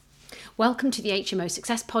Welcome to the HMO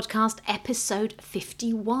Success Podcast, episode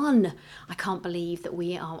 51. I can't believe that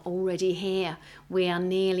we are already here. We are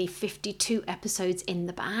nearly 52 episodes in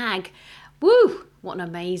the bag. Woo! What an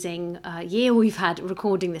amazing year we've had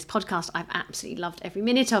recording this podcast. I've absolutely loved every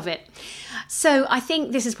minute of it. So I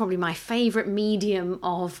think this is probably my favourite medium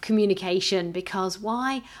of communication because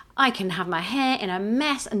why? I can have my hair in a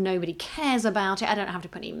mess and nobody cares about it. I don't have to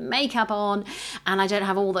put any makeup on and I don't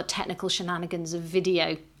have all the technical shenanigans of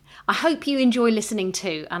video. I hope you enjoy listening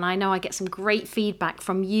too, and I know I get some great feedback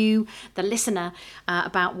from you, the listener,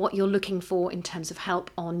 about what you're looking for in terms of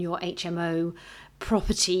help on your HMO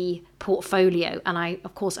property portfolio, and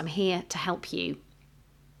of course I'm here to help you.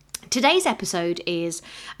 Today's episode is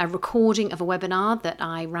a recording of a webinar that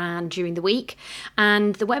I ran during the week,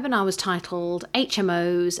 and the webinar was titled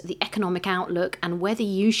HMOs, the Economic Outlook and Whether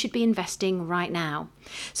You Should Be Investing Right Now.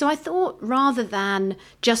 So I thought rather than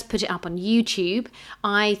just put it up on YouTube,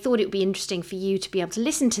 I thought it would be interesting for you to be able to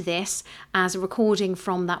listen to this as a recording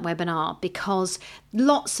from that webinar because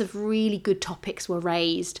lots of really good topics were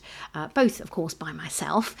raised, both of course by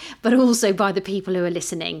myself, but also by the people who are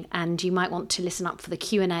listening, and you might want to listen up for the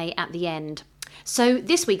Q&A at the end. So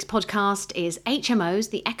this week's podcast is HMOs,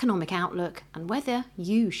 the Economic Outlook and Whether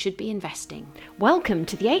You Should Be Investing. Welcome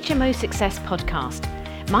to the HMO Success Podcast.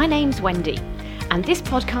 My name's Wendy, and this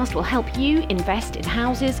podcast will help you invest in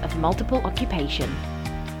houses of multiple occupation.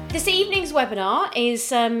 This evening's webinar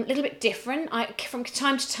is a little bit different. From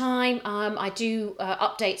time to time, I do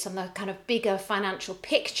updates on the kind of bigger financial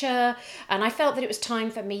picture, and I felt that it was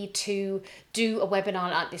time for me to do a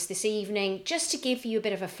webinar like this evening, just to give you a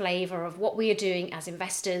bit of a flavour of what we are doing as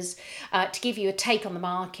investors, to give you a take on the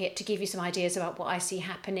market, to give you some ideas about what I see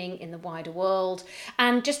happening in the wider world,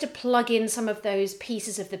 and just to plug in some of those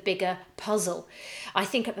pieces of the bigger puzzle. I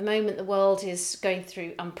think at the moment the world is going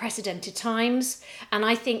through unprecedented times, and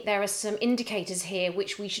I think there are some indicators here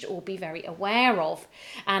which we should all be very aware of.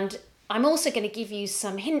 And I'm also going to give you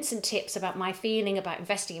some hints and tips about my feeling about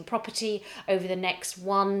investing in property over the next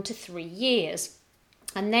 1 to 3 years.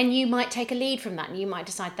 And then you might take a lead from that and you might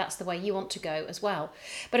decide that's the way you want to go as well.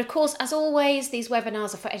 But of course, as always, these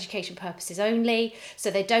webinars are for education purposes only, so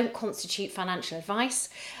they don't constitute financial advice.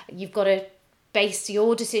 You've got to base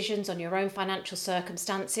your decisions on your own financial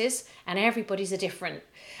circumstances, and everybody's are different.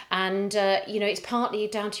 And, it's partly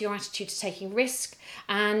down to your attitude to taking risk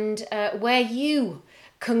and where you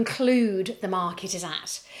conclude the market is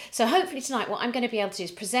at. So hopefully tonight what I'm going to be able to do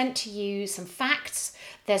is present to you some facts.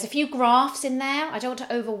 There's a few graphs in there. I don't want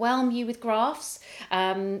to overwhelm you with graphs.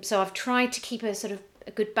 So I've tried to keep a sort of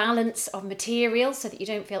a good balance of material so that you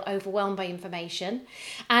don't feel overwhelmed by information.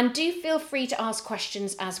 And do feel free to ask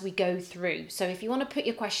questions as we go through. So if you want to put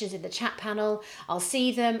your questions in the chat panel, I'll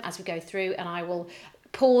see them as we go through and I will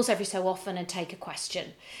pause every so often and take a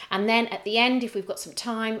question. And then at the end, if we've got some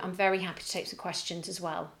time, I'm very happy to take some questions as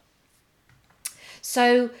well.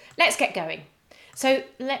 So let's get going. So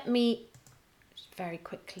let me just very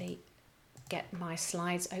quickly get my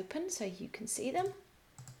slides open so you can see them.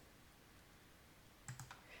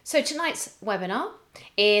 So tonight's webinar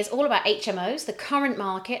is all about HMOs, the current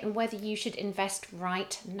market, and whether you should invest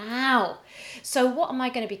right now. So what am I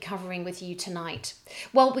going to be covering with you tonight?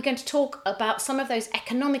 Well, we're going to talk about some of those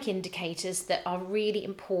economic indicators that are really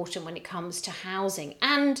important when it comes to housing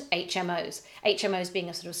and HMOs. HMOs being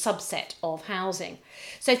a sort of subset of housing.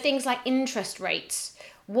 So things like interest rates.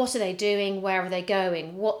 What are they doing? Where are they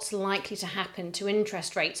going? What's likely to happen to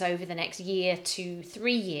interest rates over the next year to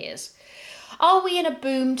 3 years? Are we in a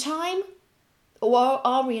boom time or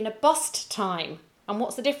are we in a bust time? And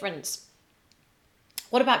what's the difference?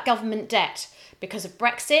 What about government debt? Because of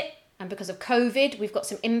Brexit and because of COVID, we've got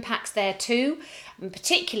some impacts there too. And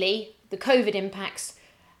particularly the COVID impacts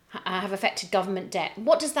have affected government debt.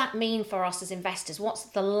 What does that mean for us as investors? What's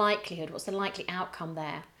the likelihood? What's the likely outcome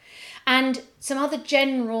there? And some other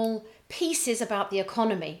general pieces about the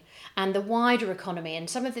economy and the wider economy and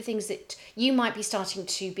some of the things that you might be starting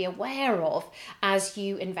to be aware of as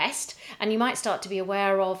you invest, and you might start to be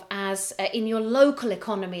aware of as in your local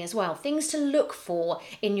economy as well, things to look for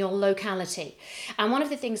in your locality. And one of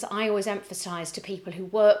the things that I always emphasize to people who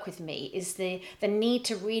work with me is the need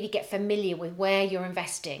to really get familiar with where you're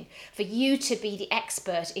investing, for you to be the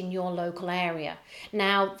expert in your local area.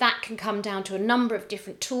 Now, that can come down to a number of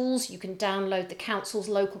different tools. You can download the council's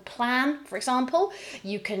local plan, for example.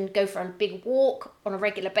 You can go for a big walk on a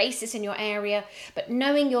regular basis in your area, but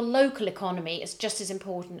knowing your local economy is just as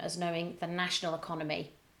important as knowing the national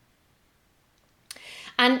economy.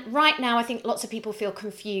 And right now, I think lots of people feel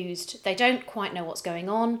confused. They don't quite know what's going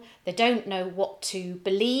on. They don't know what to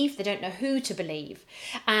believe. They don't know who to believe.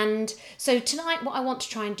 And so tonight, what I want to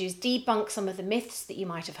try and do is debunk some of the myths that you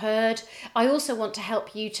might have heard. I also want to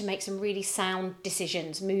help you to make some really sound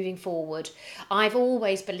decisions moving forward. I've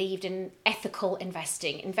always believed in ethical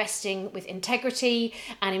investing with integrity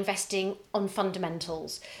and investing on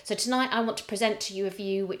fundamentals. So tonight, I want to present to you a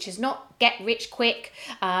view which is not get rich quick,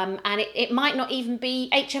 and it might not even be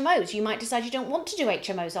HMOs. You might decide you don't want to do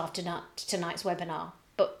HMOs after tonight's webinar,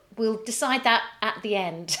 but we'll decide that at the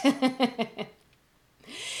end.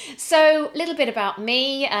 So a little bit about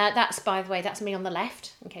me. That's, by the way, that's me on the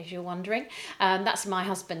left, in case you're wondering. That's my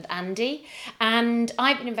husband, Andy. And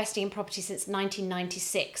I've been investing in property since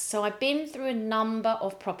 1996. So I've been through a number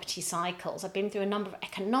of property cycles. I've been through a number of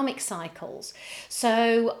economic cycles.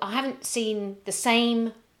 So I haven't seen the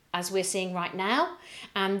same as we're seeing right now.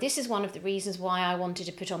 And this is one of the reasons why I wanted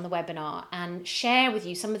to put on the webinar and share with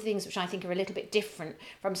you some of the things which I think are a little bit different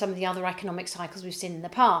from some of the other economic cycles we've seen in the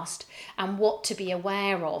past and what to be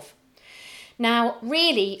aware of. Now,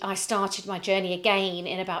 really, I started my journey again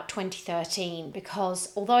in about 2013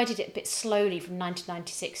 because although I did it a bit slowly from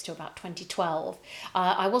 1996 to about 2012,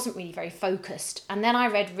 I wasn't really very focused. And then I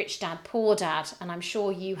read Rich Dad, Poor Dad, and I'm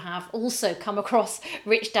sure you have also come across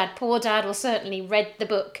Rich Dad, Poor Dad, or certainly read the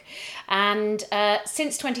book. And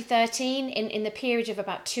since 2013, in the period of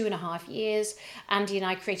about 2.5 years, Andy and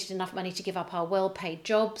I created enough money to give up our well-paid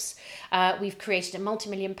jobs. We've created a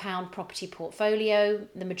multi-million-pound property portfolio,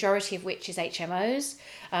 the majority of which is HMOs.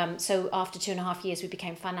 So after 2.5 years, we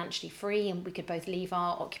became financially free and we could both leave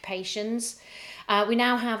our occupations. We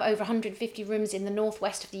now have over 150 rooms in the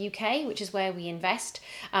northwest of the UK, which is where we invest,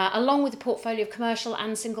 along with a portfolio of commercial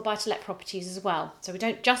and single buy-to-let properties as well. So we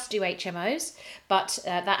don't just do HMOs, but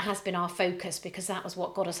that has been our focus because that was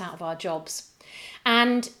what got us out of our jobs.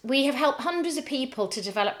 And we have helped hundreds of people to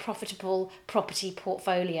develop profitable property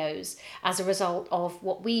portfolios as a result of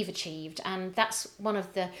what we've achieved. And that's one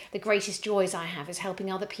of the greatest joys I have, is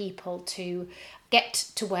helping other people to get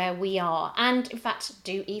to where we are and, in fact,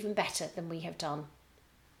 do even better than we have done.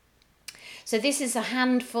 So this is a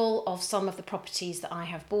handful of some of the properties that I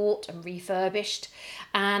have bought and refurbished.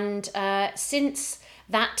 And since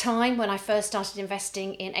that time when I first started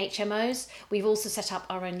investing in HMOs, we've also set up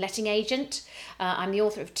our own letting agent. I'm the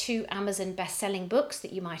author of 2 Amazon best-selling books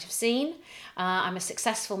that you might have seen. I'm a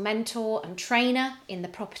successful mentor and trainer in the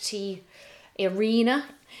property arena.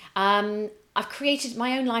 I've created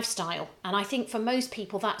my own lifestyle, and I think for most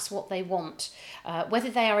people that's what they want. Whether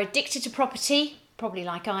they are addicted to property, probably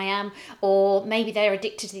like I am, or maybe they're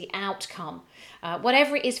addicted to the outcome.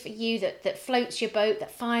 Whatever it is for you that floats your boat,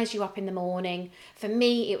 that fires you up in the morning, for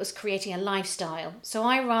me it was creating a lifestyle. So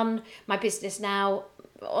I run my business now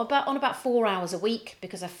on about 4 hours a week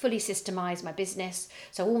because I fully systemize my business.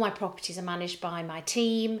 So all my properties are managed by my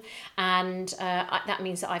team, and that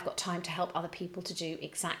means that I've got time to help other people to do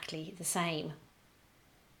exactly the same.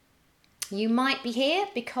 You might be here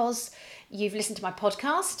because you've listened to my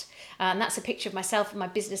podcast, and that's a picture of myself and my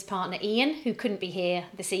business partner Ian, who couldn't be here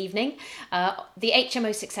this evening. The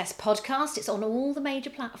HMO Success Podcast, it's on all the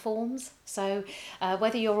major platforms. So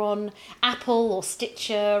whether you're on Apple or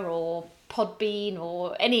Stitcher or Podbean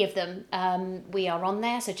or any of them, we are on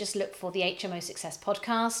there. So just look for the HMO Success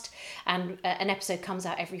Podcast, and an episode comes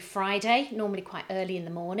out every Friday, normally quite early in the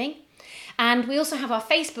morning. And we also have our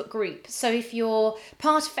Facebook group. So if you're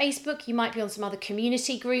part of Facebook, you might be on some other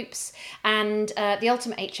community groups. And the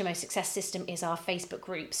Ultimate HMO Success System is our Facebook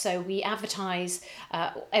group. So we advertise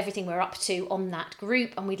everything we're up to on that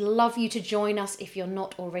group. And we'd love you to join us if you're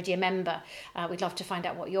not already a member. We'd love to find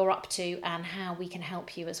out what you're up to and how we can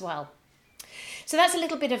help you as well. So that's a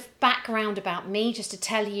little bit of background about me, just to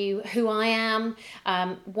tell you who I am,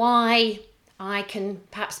 why I can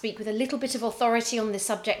perhaps speak with a little bit of authority on this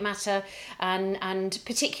subject matter, and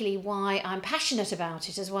particularly why I'm passionate about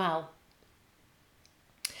it as well.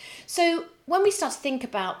 So when we start to think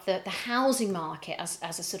about the housing market as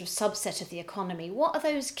a sort of subset of the economy, what are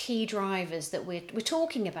those key drivers that we're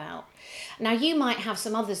talking about? Now, you might have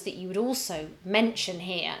some others that you would also mention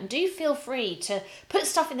here, and do feel free to put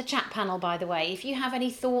stuff in the chat panel, by the way. If you have any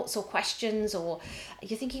thoughts or questions, or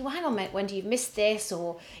you're thinking, well, hang on a minute, Wendy, you've missed this,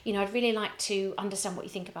 or, I'd really like to understand what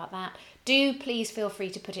you think about that, do please feel free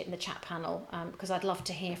to put it in the chat panel, because I'd love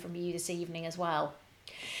to hear from you this evening as well.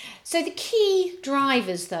 So the key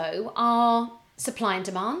drivers, though, are supply and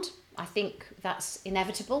demand. I think that's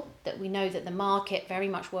inevitable, that we know that the market very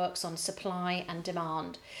much works on supply and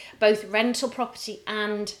demand, both rental property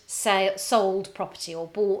and sold property, or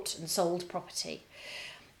bought and sold property.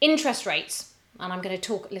 Interest rates, and I'm going to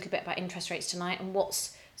talk a little bit about interest rates tonight and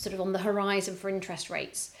what's sort of on the horizon for interest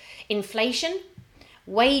rates? Inflation,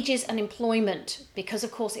 wages and employment, because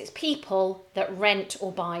of course it's people that rent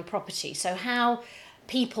or buy property. So how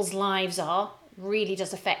people's lives are really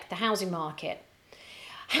does affect the housing market.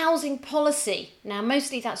 Housing policy. Now,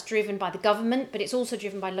 mostly that's driven by the government, but it's also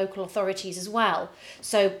driven by local authorities as well.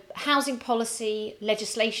 So housing policy,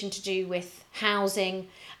 legislation to do with housing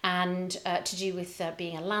and to do with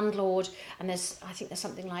being a landlord. And I think there's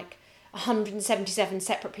something like 177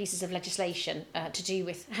 separate pieces of legislation to do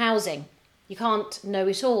with housing. You can't know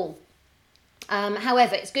it all.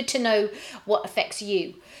 However, it's good to know what affects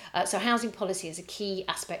you. So housing policy is a key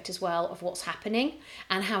aspect as well of what's happening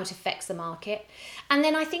and how it affects the market. And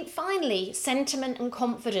then I think finally, sentiment and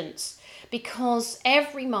confidence, because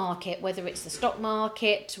every market, whether it's the stock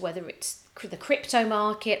market, whether it's the crypto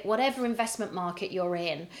market, whatever investment market you're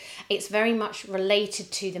in, it's very much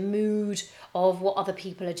related to the mood of what other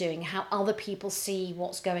people are doing, how other people see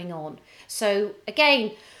what's going on. So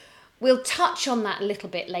again, we'll touch on that a little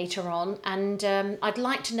bit later on, and I'd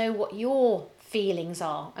like to know what your feelings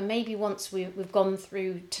are. And maybe once we've gone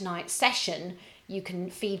through tonight's session, you can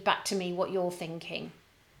feed back to me what you're thinking.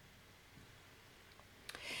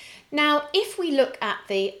 Now, if we look at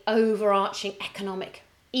the overarching economic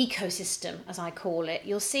ecosystem, as I call it,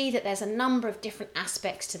 you'll see that there's a number of different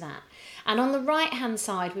aspects to that. And on the right-hand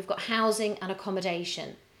side, we've got housing and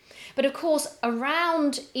accommodation. But of course,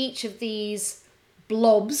 around each of these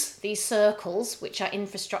blobs, these circles, which are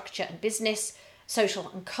infrastructure and business, social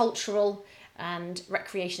and cultural, and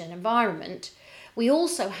recreation and environment, we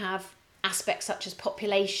also have aspects such as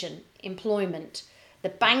population, employment, the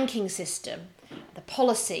banking system, the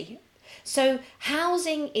policy. So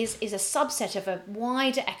housing is a subset of a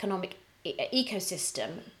wider economic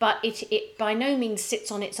ecosystem, but it by no means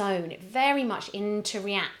sits on its own. It very much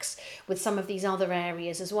interreacts with some of these other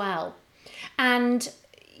areas as well. And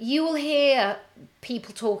you will hear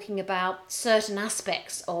people talking about certain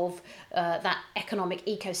aspects of that economic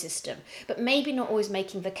ecosystem, but maybe not always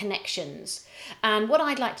making the connections. And what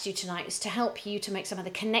I'd like to do tonight is to help you to make some of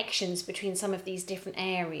the connections between some of these different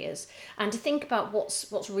areas and to think about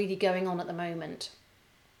what's really going on at the moment.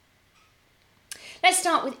 Let's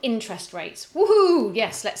start with interest rates. Woohoo!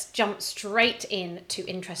 Yes, let's jump straight in to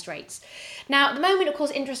interest rates. Now, at the moment, of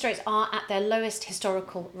course, interest rates are at their lowest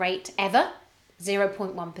historical rate ever.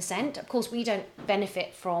 0.1%. Of course, we don't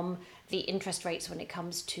benefit from the interest rates when it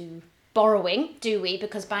comes to borrowing, do we?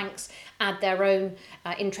 Because banks add their own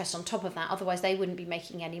interest on top of that. Otherwise, they wouldn't be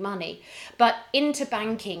making any money. But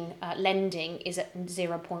interbanking lending is at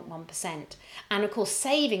 0.1%. And of course,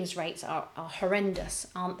 savings rates are horrendous,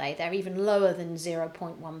 aren't they? They're even lower than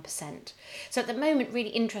 0.1%. So at the moment, really,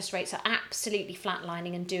 interest rates are absolutely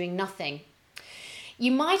flatlining and doing nothing.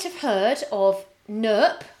 You might have heard of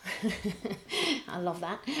NIRP, I love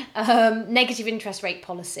that, negative interest rate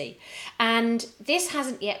policy. And this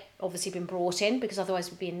hasn't yet obviously been brought in, because otherwise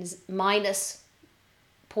it would be in minus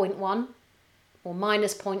 0.1 or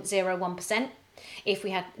minus 0.01% if we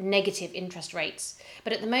had negative interest rates.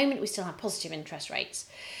 But at the moment we still have positive interest rates.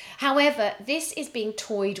 However, this is being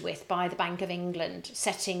toyed with by the Bank of England,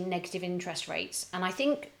 setting negative interest rates. And I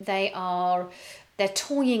think they're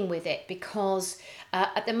toying with it because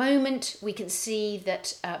at the moment we can see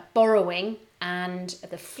that borrowing and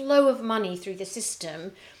the flow of money through the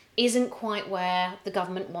system isn't quite where the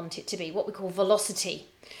government want it to be, what we call velocity.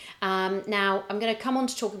 Now, I'm going to come on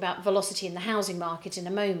to talk about velocity in the housing market in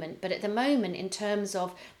a moment, but at the moment, in terms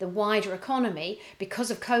of the wider economy,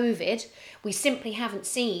 because of COVID, we simply haven't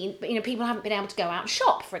seen, people haven't been able to go out and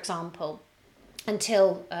shop, for example,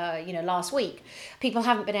 until last week. People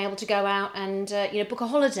haven't been able to go out and book a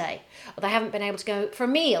holiday, or they haven't been able to go for a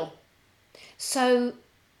meal. So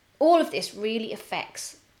all of this really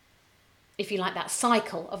affects, if you like, that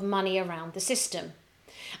cycle of money around the system.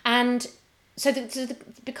 And so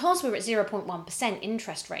because we're at 0.1%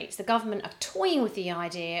 interest rates, the government are toying with the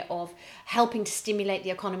idea of helping to stimulate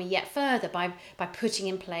the economy yet further by putting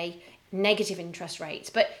in play negative interest rates.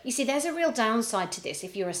 But you see, there's a real downside to this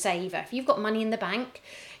if you're a saver. If you've got money in the bank,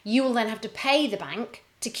 you will then have to pay the bank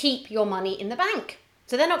to keep your money in the bank.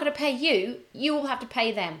 So they're not going to pay you, you will have to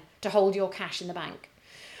pay them to hold your cash in the bank.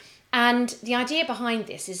 And the idea behind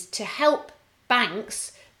this is to help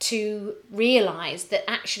banks to realise that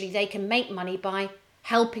actually they can make money by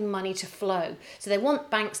helping money to flow. So they want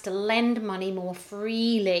banks to lend money more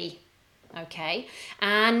freely. Okay,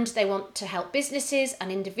 and they want to help businesses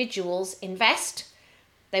and individuals invest.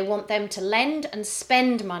 They want them to lend and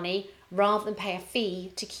spend money rather than pay a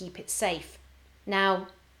fee to keep it safe. Now,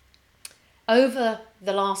 over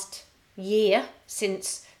the last year,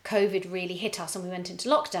 since COVID really hit us and we went into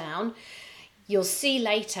lockdown, you'll see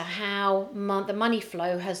later how the money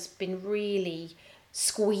flow has been really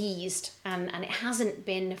squeezed and it hasn't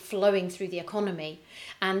been flowing through the economy,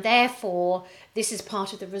 and therefore this is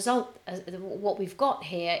part of the result. What we've got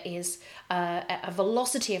here is a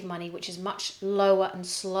velocity of money which is much lower and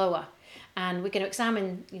slower, and we're going to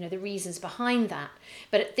examine the reasons behind that.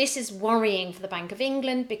 But this is worrying for the Bank of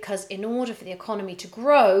England, because in order for the economy to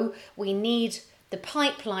grow, we need the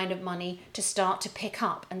pipeline of money to start to pick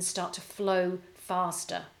up and start to flow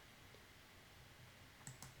faster.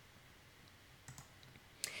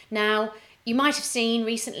 Now, you might have seen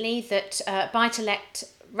recently that buy-to-let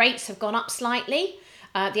rates have gone up slightly.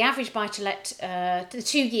 The average buy-to-let, the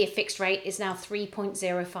 2-year fixed rate is now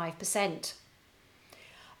 3.05%.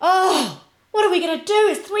 Oh, what are we going to do?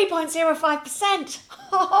 It's 3.05%.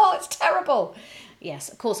 Oh, it's terrible. Yes,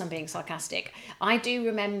 of course I'm being sarcastic. I do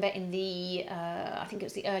remember in the, I think it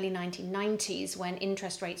was the early 1990s, when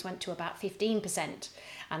interest rates went to about 15%.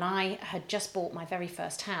 And I had just bought my very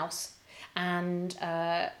first house. And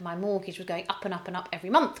my mortgage was going up and up and up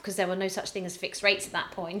every month, because there were no such thing as fixed rates at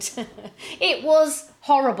that point. It was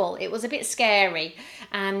horrible. It was a bit scary.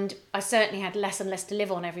 And I certainly had less and less to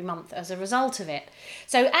live on every month as a result of it.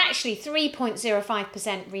 So actually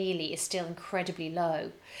 3.05% really is still incredibly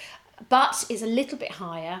low, but is a little bit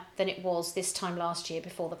higher than it was this time last year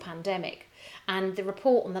before the pandemic. And the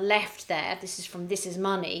report on the left there, this is from This Is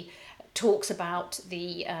Money, talks about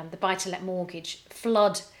the buy-to-let mortgage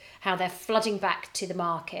flood, how they're flooding back to the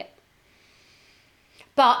market.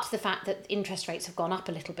 But the fact that interest rates have gone up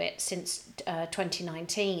a little bit since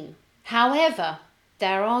 2019. However,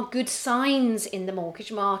 there are good signs in the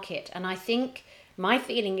mortgage market. And I think my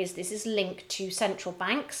feeling is this is linked to central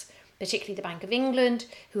banks, particularly the Bank of England,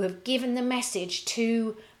 who have given the message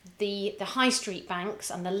to the high street banks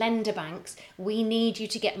and the lender banks: we need you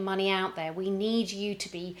to get money out there. We need you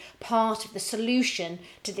to be part of the solution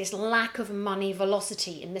to this lack of money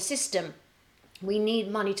velocity in the system. We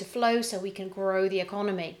need money to flow so we can grow the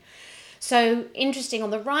economy. So interesting,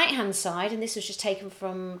 on the right hand side, and this was just taken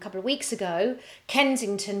from a couple of weeks ago,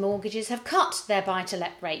 Kensington mortgages have cut their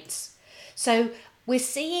buy-to-let rates. So we're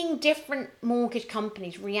seeing different mortgage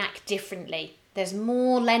companies react differently. There's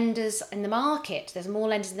more lenders in the market. There's more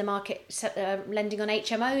lenders in the market lending on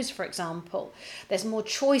HMOs, for example. There's more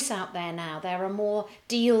choice out there now. There are more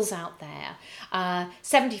deals out there.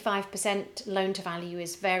 75% loan to value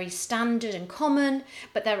is very standard and common,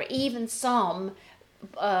 but there are even some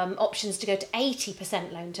options to go to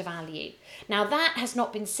 80% loan to value. Now that has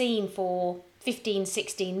not been seen for 15,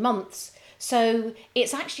 16 months. So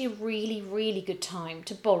it's actually a really, really good time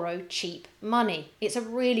to borrow cheap money. It's a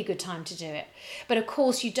really good time to do it. But of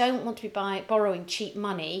course, you don't want to be borrowing cheap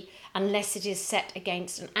money unless it is set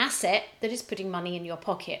against an asset that is putting money in your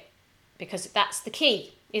pocket. Because that's the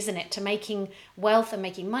key, isn't it? To making wealth and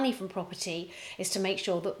making money from property is to make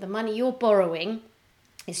sure that the money you're borrowing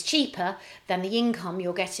is cheaper than the income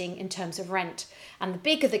you're getting in terms of rent. And the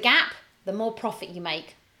bigger the gap, the more profit you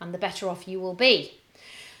make and the better off you will be.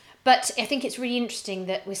 But I think it's really interesting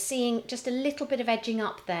that we're seeing just a little bit of edging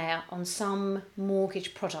up there on some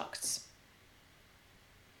mortgage products.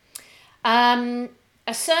 A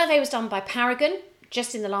survey was done by Paragon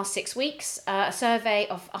just in the last 6 weeks, a survey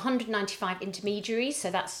of 195 intermediaries, so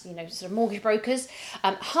that's sort of mortgage brokers.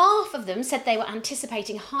 Half of them said they were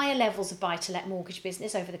anticipating higher levels of buy-to-let mortgage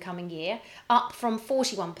business over the coming year, up from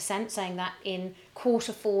 41% saying that in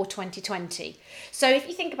Q4 2020. So if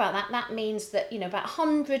you think about that, that means that about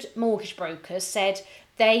 100 mortgage brokers said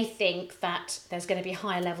they think that there's going to be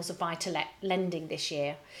higher levels of buy-to-let lending this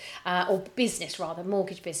year, or business rather,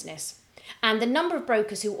 mortgage business. And the number of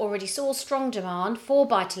brokers who already saw strong demand for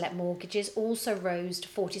buy-to-let mortgages also rose to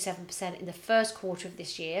 47% in the first quarter of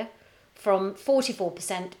this year, from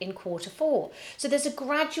 44% in Q4. So there's a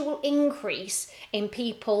gradual increase in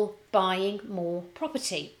people buying more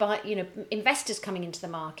property, investors coming into the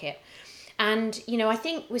market. And, I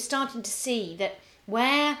think we're starting to see that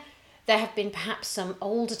where there have been perhaps some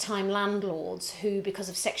older time landlords who, because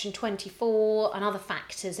of Section 24 and other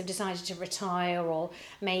factors, have decided to retire or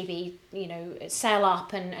maybe, sell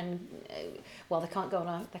up and they can't go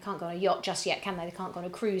on a yacht just yet, can they? They can't go on a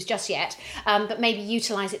cruise just yet, but maybe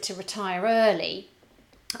utilise it to retire early.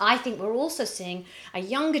 I think we're also seeing a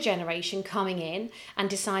younger generation coming in and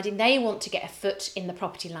deciding they want to get a foot in the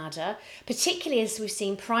property ladder, particularly as we've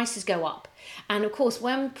seen prices go up. And of course,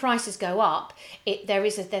 when prices go up,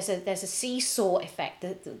 there's a seesaw effect.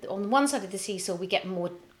 On one side of the seesaw, we get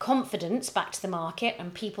more confidence back to the market,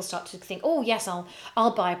 and people start to think, oh yes,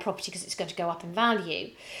 I'll buy a property because it's going to go up in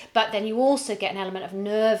value. But then you also get an element of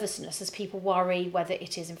nervousness as people worry whether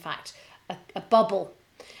it is in fact a bubble.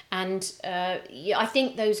 And I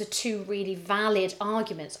think those are two really valid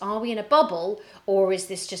arguments. Are we in a bubble, or is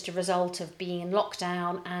this just a result of being in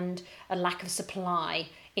lockdown and a lack of supply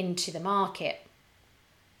into the market?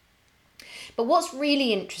 But what's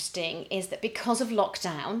really interesting is that because of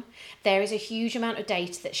lockdown, there is a huge amount of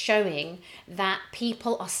data that's showing that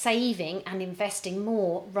people are saving and investing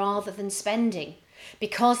more rather than spending.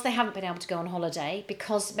 Because they haven't been able to go on holiday,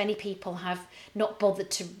 because many people have not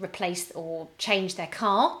bothered to replace or change their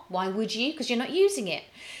car. Why would you? Because you're not using it.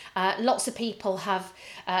 Lots of people have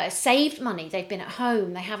saved money. They've been at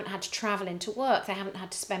home. They haven't had to travel into work. They haven't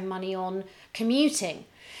had to spend money on commuting.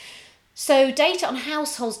 So data on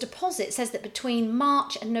households' deposits says that between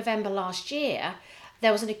March and November last year,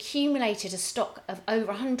 there was an accumulated stock of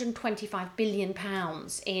over £125 billion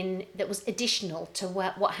that was additional to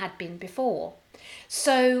what had been before.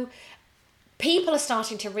 So people are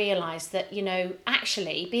starting to realise that,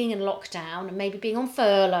 actually being in lockdown and maybe being on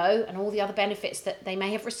furlough and all the other benefits that they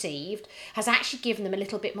may have received has actually given them a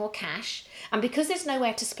little bit more cash. And because there's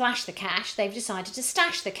nowhere to splash the cash, they've decided to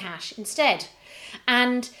stash the cash instead.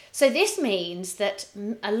 And so this means that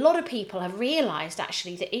a lot of people have realised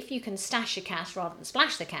actually that if you can stash your cash rather than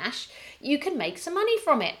splash the cash, you can make some money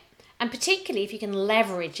from it. And particularly if you can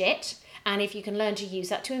leverage it and if you can learn to use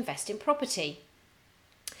that to invest in property.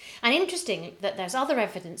 And interesting that there's other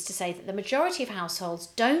evidence to say that the majority of households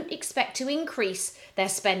don't expect to increase their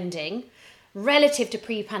spending relative to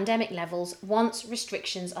pre-pandemic levels once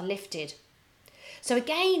restrictions are lifted. So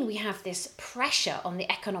again, we have this pressure on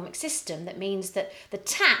the economic system that means that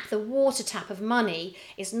the water tap of money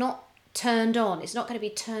is not turned on. It's not going to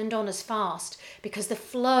be turned on as fast because the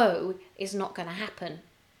flow is not going to happen.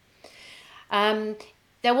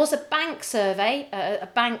 There was a bank survey, a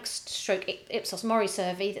Ipsos Mori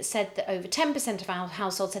survey that said that over 10% of our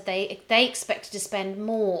households said they expected to spend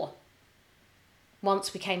more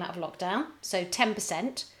once we came out of lockdown. So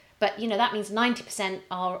 10%, but that means 90%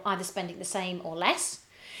 are either spending the same or less.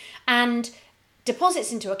 And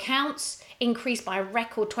deposits into accounts increased by a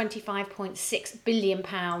record £25.6 billion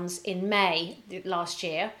in May last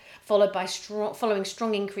year, following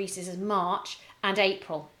strong increases in March and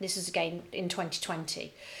April. This is again in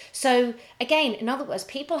 2020. So again, in other words,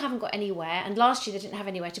 people haven't got anywhere, and last year they didn't have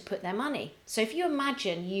anywhere to put their money. So if you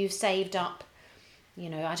imagine you've saved up,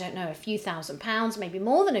 a few £1,000s, maybe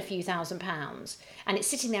more than a few £1,000s, and it's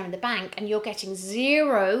sitting there in the bank and you're getting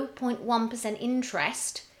 0.1%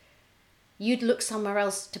 interest, you'd look somewhere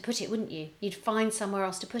else to put it, wouldn't you? You'd find somewhere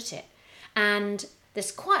else to put it. And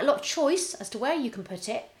there's quite a lot of choice as to where you can put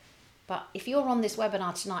it. But if you're on this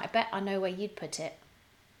webinar tonight, I bet I know where you'd put it.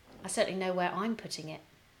 I certainly know where I'm putting it.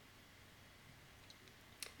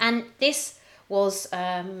 And this was,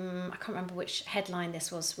 I can't remember which headline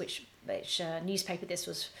this was, which newspaper this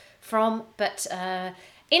was from, but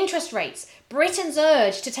interest rates. Britain's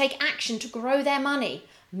urge to take action to grow their money.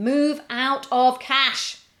 Move out of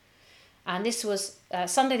cash. And this was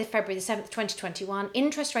Sunday, February the 7th, 2021.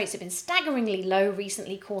 Interest rates have been staggeringly low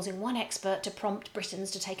recently, causing one expert to prompt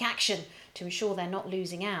Britons to take action to ensure they're not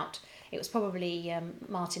losing out. It was probably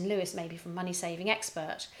Martin Lewis, maybe from Money Saving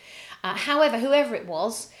Expert. However, whoever it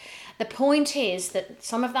was, the point is that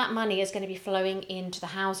some of that money is going to be flowing into the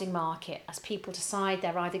housing market as people decide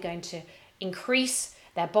they're either going to increase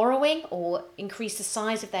their borrowing or increase the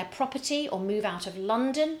size of their property or move out of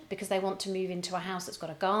London because they want to move into a house that's got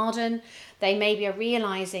a garden. They maybe are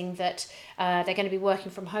realising that they're going to be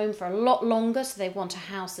working from home for a lot longer, so they want a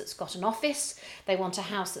house that's got an office. They want a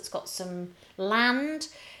house that's got some land.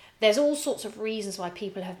 There's all sorts of reasons why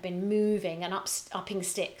people have been moving and upping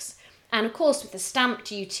sticks. And of course, with the stamp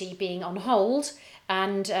duty being on hold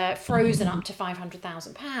and frozen up to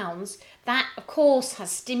 £500,000, that of course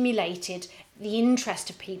has stimulated the interest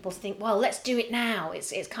of people to think, well, let's do it now.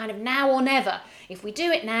 It's kind of now or never. If we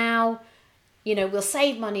do it now, we'll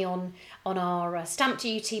save money on our stamp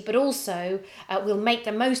duty, but also we'll make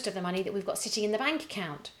the most of the money that we've got sitting in the bank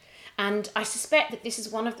account. And I suspect that this is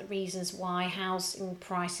one of the reasons why housing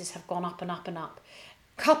prices have gone up and up and up,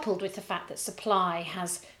 coupled with the fact that supply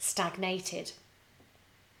has stagnated.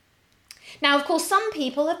 Now, of course, some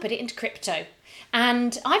people have put it into crypto,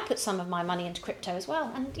 and I've put some of my money into crypto as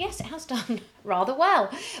well, and yes, it has done rather well,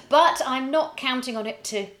 but I'm not counting on it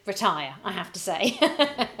to retire, I have to say.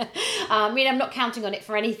 I'm not counting on it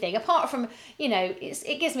for anything, apart from,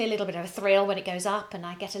 it gives me a little bit of a thrill when it goes up, and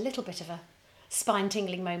I get a little bit of a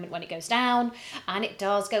spine-tingling moment when it goes down, and it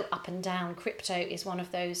does go up and down. Crypto is one of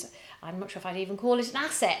those, I'm not sure if I'd even call it an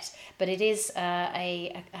asset, but it is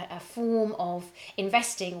a form of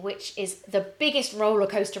investing which is the biggest roller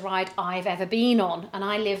coaster ride I've ever been on. And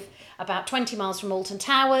I live about 20 miles from Alton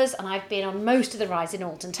Towers, and I've been on most of the rides in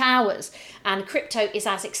Alton Towers. And crypto is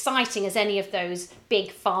as exciting as any of those big,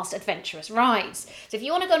 fast, adventurous rides. So if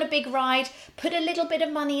you want to go on a big ride, put a little bit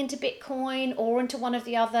of money into Bitcoin or into one of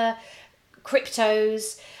the other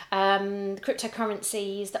cryptos,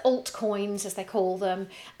 cryptocurrencies, the altcoins as they call them,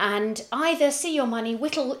 and either see your money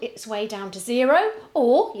whittle its way down to zero,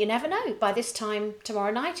 or you never know, by this time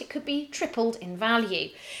tomorrow night it could be tripled in value.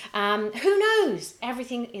 Who knows?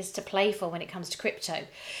 Everything is to play for when it comes to crypto,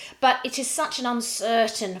 but it is such an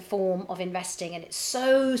uncertain form of investing, and it's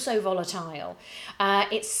so volatile.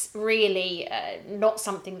 It's really not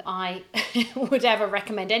something that I would ever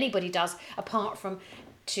recommend anybody does, apart from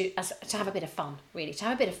to have a bit of fun, really, to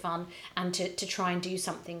have a bit of fun, and to try and do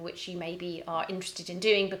something which you maybe are interested in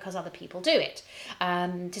doing because other people do it,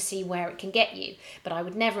 to see where it can get you. But I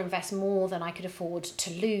would never invest more than I could afford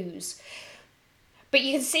to lose. But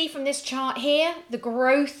you can see from this chart here the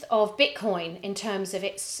growth of Bitcoin in terms of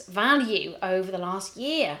its value over the last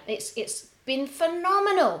year. It's been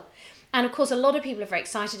phenomenal. And of course, a lot of people are very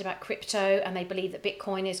excited about crypto, and they believe that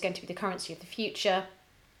Bitcoin is going to be the currency of the future.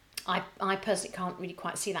 I personally can't really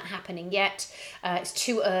quite see that happening yet. It's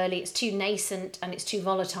too early, it's too nascent, and it's too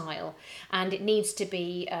volatile. And it needs to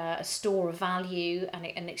be a store of value and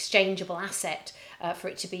an exchangeable asset for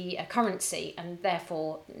it to be a currency. And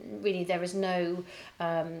therefore, really, there is no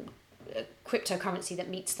cryptocurrency that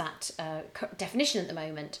meets that definition at the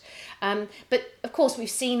moment. But of course, we've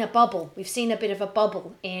seen a bubble. We've seen a bit of a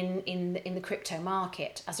bubble in the crypto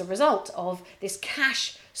market as a result of this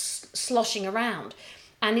cash sloshing around.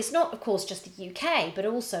 And it's not, of course, just the UK, but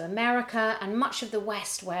also America and much of the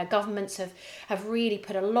West, where governments have really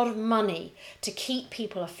put a lot of money to keep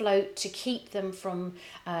people afloat, to keep them from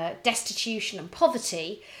destitution and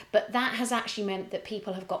poverty. But that has actually meant that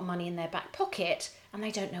people have got money in their back pocket and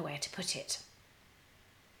they don't know where to put it.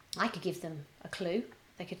 I could give them a clue.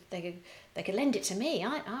 They could lend it to me.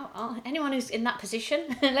 Anyone who's in that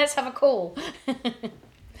position, let's have a call.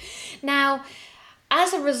 Now,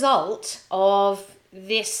 as a result of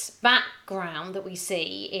this background that we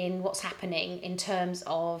see in what's happening in terms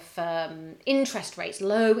of interest rates,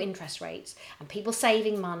 low interest rates, and people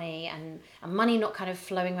saving money and money not kind of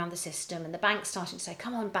flowing around the system, and the banks starting to say,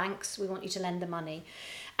 come on banks, we want you to lend the money.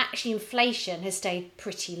 Actually, inflation has stayed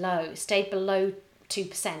pretty low, stayed below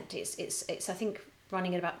 2%. It's I think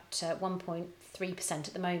running at about 1.3%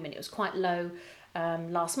 at the moment. It was quite low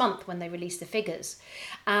last month when they released the figures.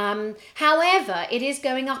 However, it is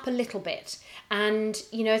going up a little bit, and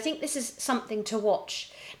I think this is something to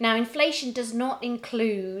watch. Now, inflation does not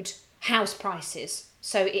include house prices,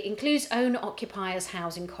 so it includes owner-occupiers'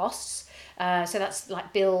 housing costs. So that's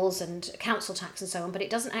like bills and council tax and so on, but it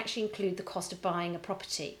doesn't actually include the cost of buying a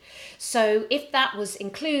property. So if that was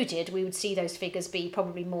included, we would see those figures be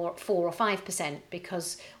probably more 4 or 5%,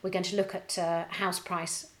 because we're going to look at house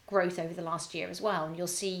price growth over the last year as well, and you'll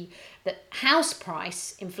see that house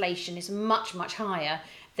price inflation is much higher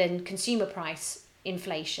than consumer price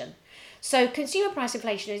inflation. So consumer price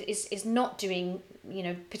inflation is not doing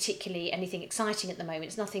particularly anything exciting at the moment.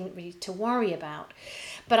 It's nothing really to worry about.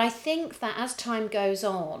 But I think that as time goes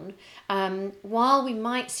on, while we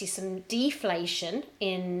might see some deflation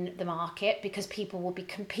in the market because people will be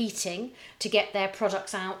competing to get their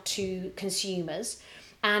products out to consumers,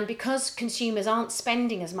 and because consumers aren't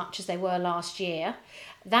spending as much as they were last year,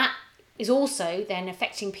 that is also then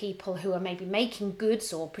affecting people who are maybe making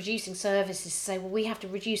goods or producing services to say, well, we have to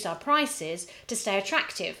reduce our prices to stay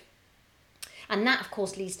attractive. And that, of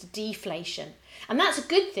course, leads to deflation. And that's a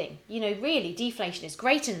good thing. Really, deflation is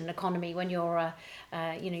great in an economy when you're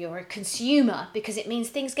a consumer, because it means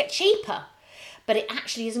things get cheaper. But it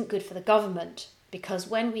actually isn't good for the government, because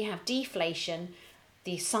when we have deflation,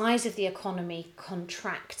 the size of the economy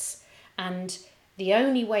contracts, and the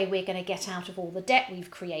only way we're going to get out of all the debt we've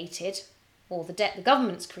created, or the debt the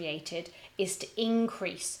government's created, is to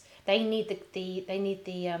increase. They need the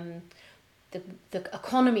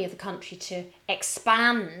economy of the country to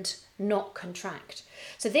expand, not contract.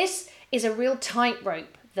 So this is a real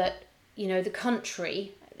tightrope that the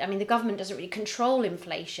country. I mean, the government doesn't really control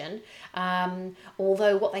inflation,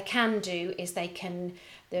 although what they can do is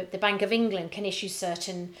the Bank of England can issue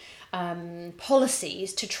certain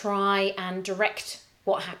policies to try and direct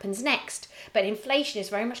what happens next. But inflation is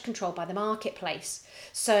very much controlled by the marketplace.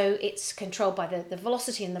 So it's controlled by the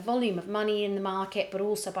velocity and the volume of money in the market, but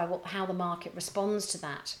also by how the market responds to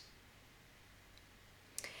that.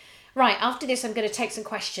 Right, after this, I'm going to take some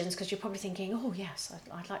questions because you're probably thinking, oh, yes,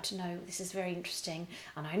 I'd like to know. This is very interesting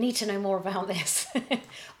and I need to know more about this.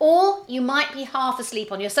 Or you might be half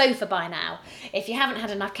asleep on your sofa by now if you haven't had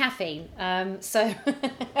enough caffeine. So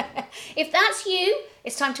if that's you,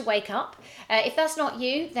 it's time to wake up. If that's not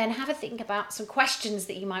you, then have a think about some questions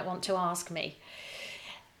that you might want to ask me.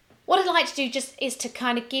 What I'd like to do just is to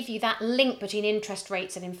kind of give you that link between interest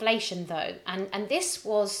rates and inflation, though. And this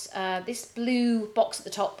was, this blue box at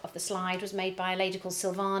the top of the slide was made by a lady called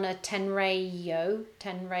Silvana Tenreiro.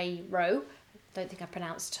 Don't think I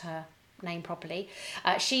pronounced her name properly.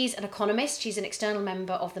 She's an economist. She's an external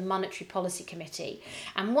member of the Monetary Policy Committee.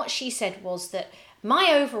 And what she said was that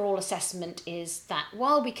my overall assessment is that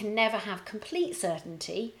while we can never have complete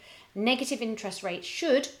certainty, negative interest rates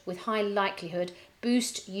should, with high likelihood,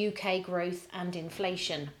 boost UK growth and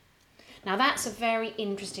inflation. Now that's a very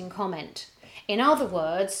interesting comment. In other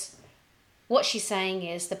words, what she's saying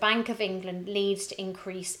is the Bank of England needs to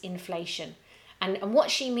increase inflation. And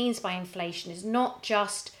what she means by inflation is not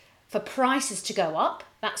just for prices to go up.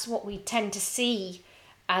 That's what we tend to see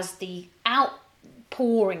as the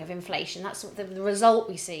outpouring of inflation. That's what the result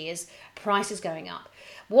we see is prices going up.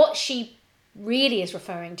 What she really is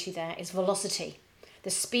referring to there is velocity. The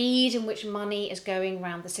speed in which money is going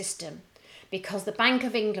around the system, because the Bank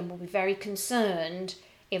of England will be very concerned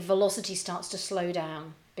if velocity starts to slow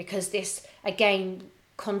down, because this again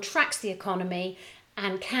contracts the economy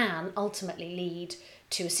and can ultimately lead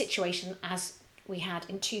to a situation as we had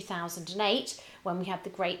in 2008 when we had the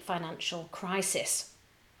great financial crisis.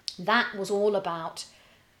 That was all about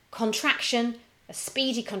contraction, a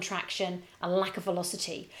speedy contraction, a lack of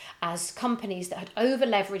velocity, as companies that had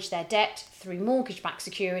over-leveraged their debt through mortgage-backed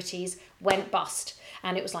securities went bust.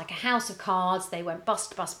 And it was like a house of cards. They went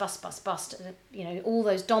bust, bust, bust, bust, bust. You know, all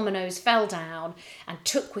those dominoes fell down and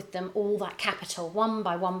took with them all that capital, one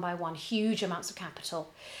by one by one, huge amounts of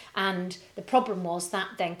capital. And the problem was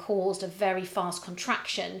that then caused a very fast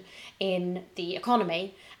contraction in the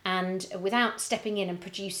economy. And without stepping in and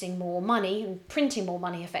producing more money and printing more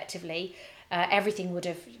money effectively, everything would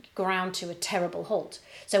have ground to a terrible halt.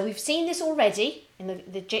 So we've seen this already in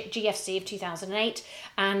the GFC of 2008,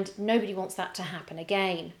 and nobody wants that to happen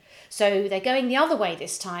again. So they're going the other way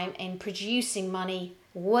this time in producing money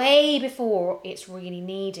way before it's really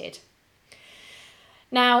needed.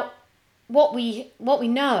 Now, what we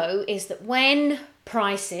know is that when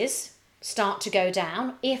prices start to go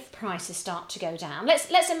down, if prices start to go down,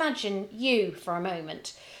 let's imagine you for a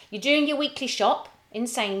moment. You're doing your weekly shop in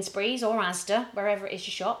Sainsbury's or Asda, wherever it is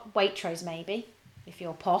you shop, Waitrose maybe, if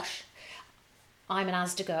you're posh. I'm an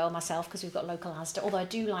Asda girl myself because we've got local Asda, although I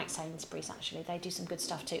do like Sainsbury's actually, they do some good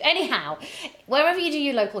stuff too. Anyhow, wherever you do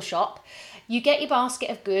your local shop, you get your basket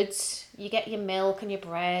of goods, you get your milk and your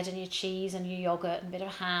bread and your cheese and your yoghurt and a bit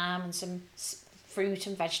of ham and some fruit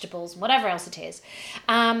and vegetables and whatever else it is.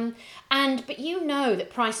 But you know that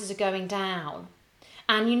prices are going down,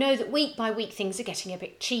 and you know that week by week things are getting a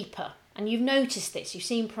bit cheaper. And you've noticed this, you've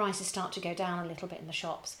seen prices start to go down a little bit in the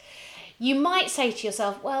shops. You might say to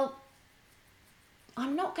yourself, well,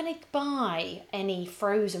 I'm not going to buy any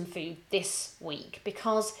frozen food this week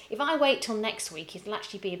because if I wait till next week, it'll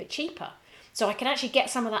actually be a bit cheaper. So I can actually get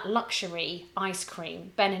some of that luxury ice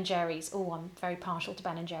cream, Ben & Jerry's. Oh, I'm very partial to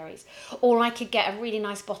Ben & Jerry's. Or I could get a really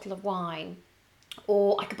nice bottle of wine.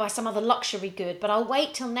 Or I could buy some other luxury good, but I'll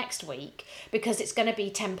wait till next week because it's going to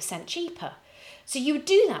be 10% cheaper. So you would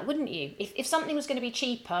do that, wouldn't you? If something was going to be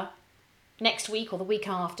cheaper next week or the week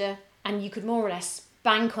after, and you could more or less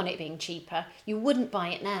bank on it being cheaper, you wouldn't buy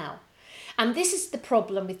it now. And this is the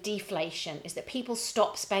problem with deflation, is that people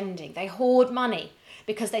stop spending. They hoard money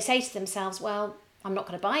because they say to themselves, well, I'm not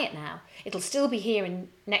going to buy it now. It'll still be here in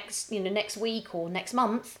next week or next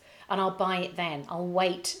month, and I'll buy it then. I'll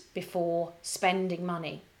wait before spending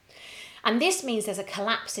money. And this means there's a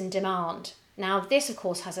collapse in demand. Now, this, of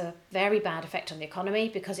course, has a very bad effect on the economy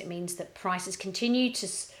because it means that prices continue to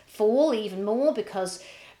fall even more because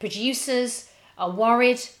producers are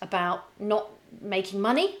worried about not making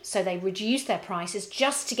money, so they reduce their prices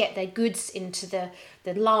just to get their goods into the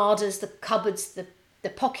larders, the cupboards, the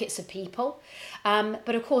pockets of people.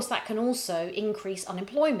 But of course that can also increase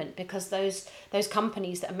unemployment because those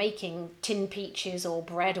companies that are making tin peaches or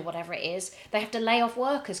bread or whatever it is, they have to lay off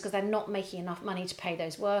workers because they're not making enough money to pay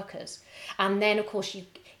those workers. And then of course it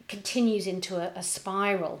continues into a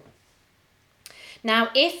spiral. Now,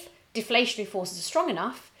 if deflationary forces are strong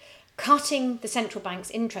enough, cutting the central bank's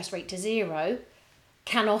interest rate to zero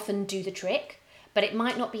can often do the trick, but it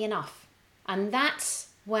might not be enough. And that's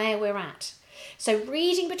where we're at. So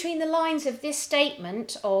reading between the lines of this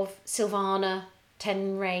statement of Silvana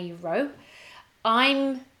Tenreiro,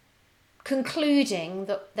 I'm concluding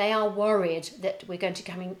that they are worried that we're going to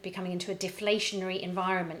be coming into a deflationary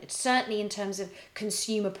environment. It's certainly in terms of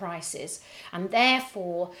consumer prices, and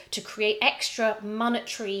therefore to create extra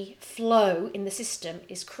monetary flow in the system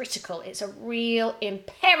is critical. It's a real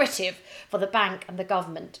imperative for the bank and the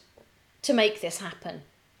government to make this happen.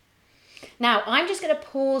 Now, I'm just going to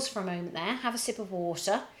pause for a moment there, have a sip of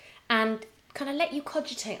water, and kind of let you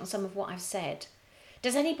cogitate on some of what I've said.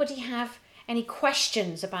 Does anybody have any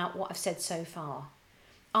questions about what I've said so far?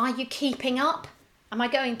 Are you keeping up? Am I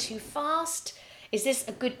going too fast? Is this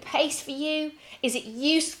a good pace for you? Is it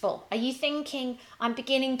useful? Are you thinking I'm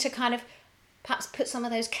beginning to kind of perhaps put some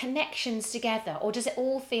of those connections together? Or does it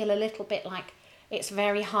all feel a little bit like it's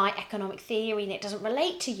very high economic theory and it doesn't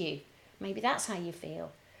relate to you? Maybe that's how you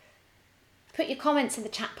feel. Put your comments in the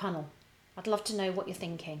chat panel. I'd love to know what you're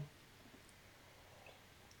thinking.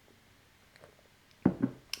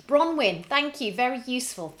 Bronwyn, thank you. Very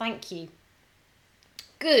useful. Thank you.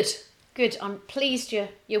 Good. I'm pleased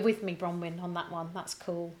you're with me, Bronwyn, on that one. That's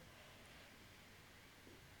cool.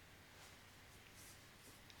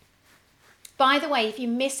 By the way, if you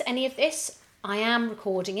miss any of this, I am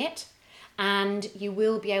recording it and you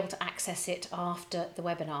will be able to access it after the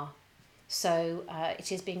webinar. So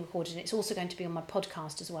it is being recorded and it's also going to be on my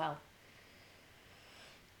podcast as well.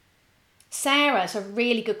 Sarah, it's a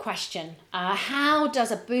really good question. How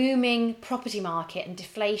does a booming property market and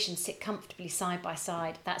deflation sit comfortably side by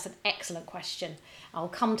side? That's an excellent question. I'll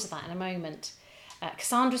come to that in a moment.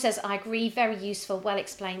 Cassandra says, I agree, very useful, well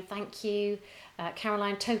explained, thank you.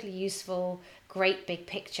 Caroline, totally useful, great big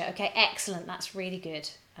picture. Okay, excellent, that's really good.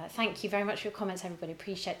 Thank you very much for your comments, everybody.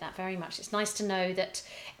 Appreciate that very much. It's nice to know that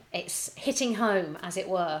it's hitting home, as it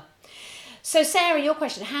were. So Sarah, your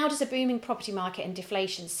question, how does a booming property market and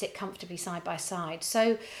deflation sit comfortably side by side?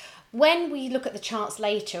 So when we look at the charts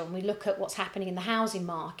later and we look at what's happening in the housing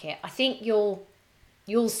market, I think you'll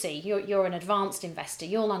see, you're an advanced investor,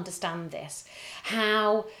 you'll understand this,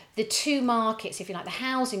 how the two markets, if you like, the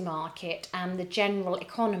housing market and the general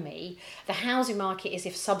economy, the housing market is a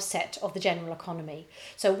subset of the general economy.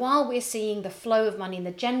 So while we're seeing the flow of money in the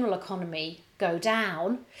general economy go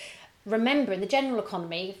down, remember, in the general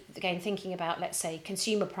economy, again, thinking about, let's say,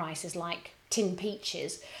 consumer prices like tin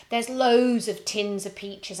peaches, there's loads of tins of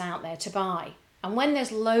peaches out there to buy. And when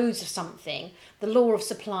there's loads of something, the law of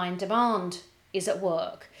supply and demand is at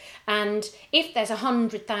work. And if there's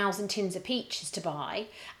 100,000 tins of peaches to buy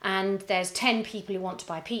and there's 10 people who want to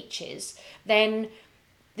buy peaches, then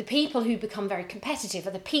the people who become very competitive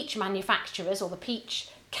are the peach manufacturers or the peach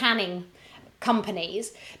canning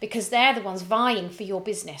companies, because they're the ones vying for your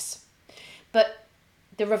business. But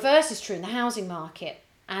the reverse is true in the housing market.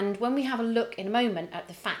 And when we have a look in a moment at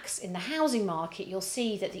the facts in the housing market, you'll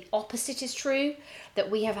see that the opposite is true,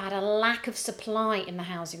 that we have had a lack of supply in the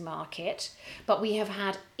housing market, but we have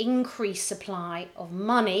had increased supply of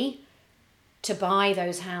money to buy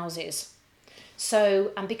those houses.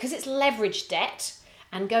 So, and because it's leveraged debt,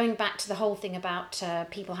 and going back to the whole thing about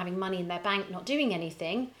people having money in their bank not doing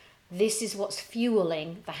anything, this is what's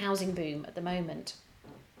fueling the housing boom at the moment.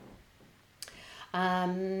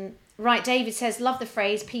 Right, David says, love the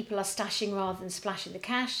phrase, people are stashing rather than splashing the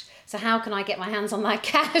cash. So how can I get my hands on that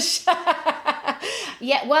cash?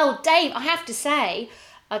 Yeah, well, Dave, I have to say,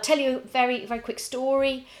 I'll tell you a very, very quick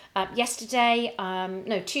story. Yesterday,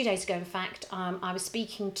 2 days ago, in fact, I was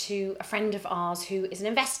speaking to a friend of ours who is an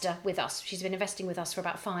investor with us. She's been investing with us for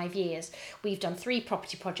about 5 years. We've done 3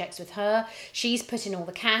 property projects with her. She's put in all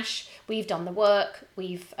the cash. We've done the work.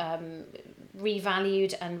 We've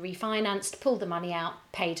revalued and refinanced, pulled the money out,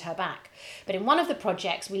 paid her back. But in one of the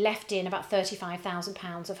projects, we left in about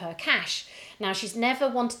 £35,000 of her cash. Now, she's never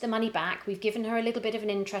wanted the money back. We've given her a little bit of an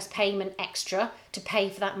interest payment extra to pay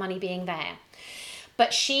for that money being there.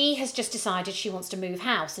 But she has just decided she wants to move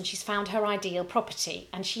house and she's found her ideal property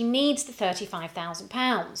and she needs the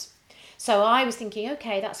 £35,000. So I was thinking,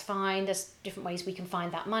 okay, that's fine. There's different ways we can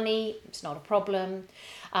find that money. It's not a problem.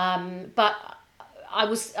 But I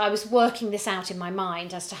was working this out in my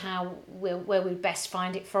mind as to where we'd best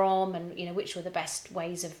find it from and, you know, which were the best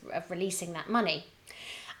ways of releasing that money.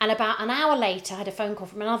 And about an hour later, I had a phone call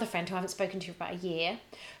from another friend who I haven't spoken to for about a year,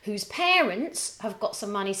 whose parents have got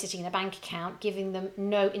some money sitting in a bank account, giving them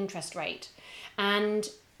no interest rate. And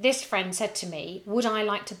this friend said to me, would I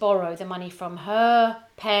like to borrow the money from her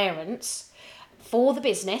parents for the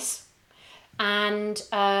business? And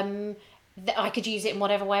I could use it in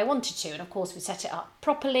whatever way I wanted to. And of course, we set it up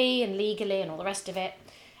properly and legally and all the rest of it.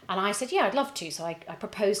 And I said, yeah, I'd love to. So I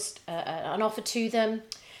proposed an offer to them.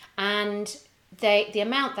 And the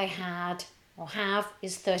amount they had or have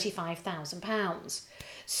is £35,000.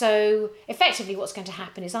 So effectively what's going to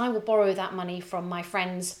happen is I will borrow that money from my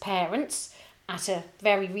friend's parents at a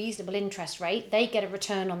very reasonable interest rate. They get a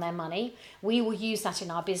return on their money. We will use that in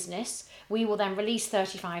our business. We will then release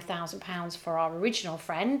 £35,000 for our original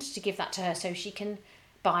friend to give that to her so she can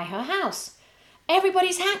buy her house.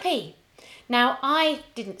 Everybody's happy. Now, I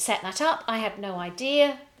didn't set that up. I had no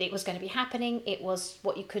idea it was going to be happening. It was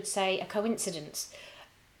what you could say a coincidence.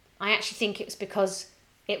 I actually think it was because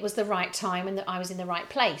it was the right time and that I was in the right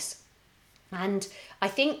place. And I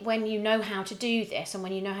think when you know how to do this and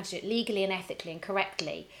when you know how to do it legally and ethically and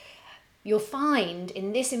correctly, you'll find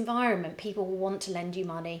in this environment people will want to lend you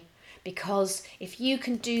money. Because if you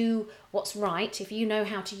can do what's right, if you know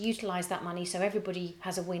how to utilise that money so everybody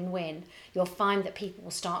has a win-win, you'll find that people will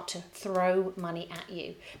start to throw money at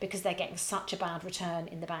you because they're getting such a bad return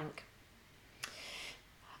in the bank.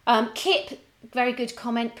 Kip, very good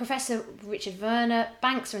comment. Professor Richard Werner,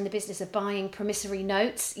 banks are in the business of buying promissory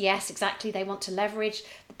notes. Yes, exactly. They want to leverage.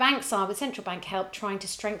 The banks are, with central bank help, trying to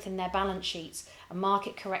strengthen their balance sheets. A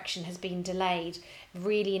market correction has been delayed.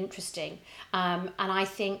 Really interesting. And I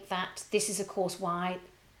think that this is, of course, why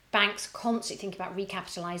banks constantly think about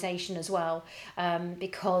recapitalisation as well,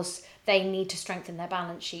 because they need to strengthen their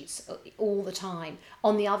balance sheets all the time.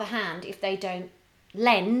 On the other hand, if they don't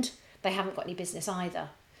lend, they haven't got any business either.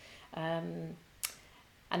 And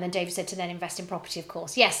then David said to then invest in property, of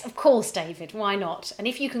course. Yes, of course, David, why not? And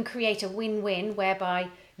if you can create a win-win whereby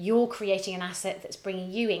you're creating an asset that's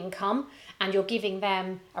bringing you income and you're giving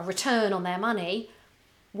them a return on their money,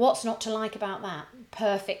 what's not to like about that?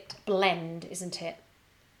 Perfect blend, isn't it?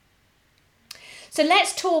 So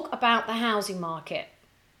let's talk about the housing market.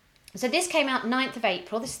 So this came out 9th of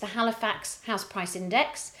April. This is the Halifax House Price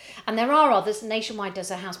Index. And there are others. Nationwide does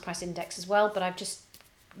a house price index as well, but I've just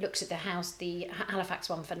looked at the Halifax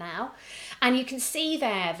one for now. And you can see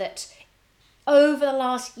there that over the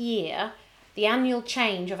last year, the annual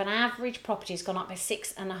change of an average property has gone up by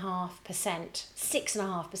 6.5%.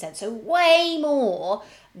 6.5%. So way more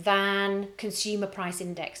than consumer price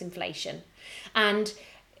index inflation. And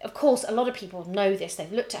of course, a lot of people know this.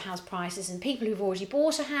 They've looked at house prices, and people who've already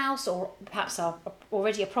bought a house or perhaps are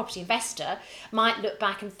already a property investor might look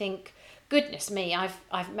back and think, goodness me,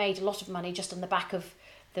 I've made a lot of money just on the back of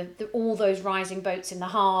all those rising boats in the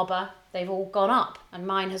harbour. They've all gone up, and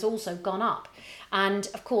mine has also gone up. And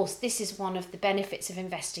of course, this is one of the benefits of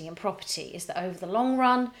investing in property, is that over the long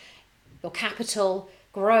run, your capital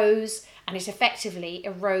grows and it effectively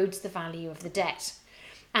erodes the value of the debt.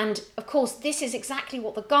 And of course, this is exactly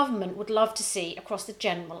what the government would love to see across the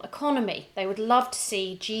general economy. They would love to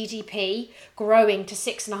see GDP growing to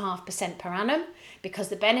 6.5% per annum, because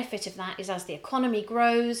the benefit of that is as the economy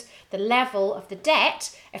grows, the level of the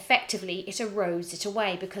debt, effectively, it erodes it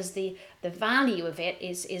away, because the value of it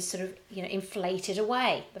is sort of, inflated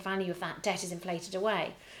away. The value of that debt is inflated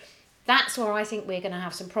away. That's where I think we're going to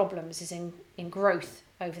have some problems, is in growth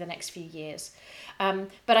over the next few years.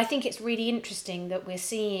 But I think it's really interesting that we're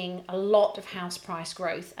seeing a lot of house price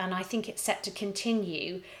growth, and I think it's set to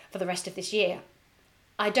continue for the rest of this year.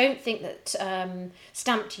 I don't think that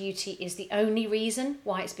stamp duty is the only reason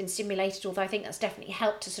why it's been stimulated, although I think that's definitely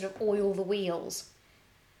helped to sort of oil the wheels.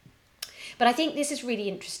 But I think this is really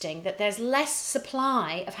interesting, that there's less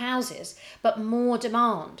supply of houses, but more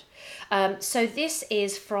demand. So this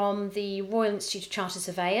is from the Royal Institute of Chartered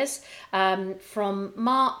Surveyors, from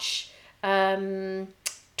March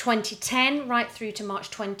 2010 right through to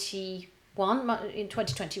March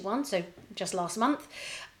 2021, so just last month.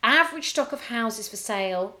 Average stock of houses for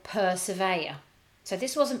sale per surveyor. So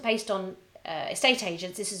this wasn't based on estate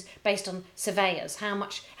agents, this is based on surveyors, how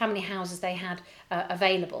many houses they had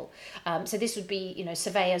available. So this would be,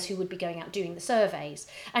 surveyors who would be going out doing the surveys.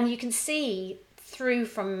 And you can see through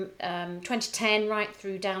from 2010 right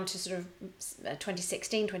through down to sort of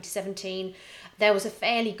 2016, 2017, there was a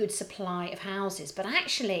fairly good supply of houses. But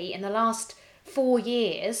actually, in the last 4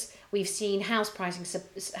 years, we've seen house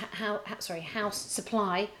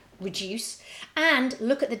supply reduce. And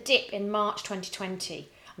look at the dip in March 2020.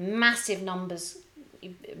 Massive numbers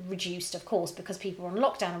reduced, of course, because people were on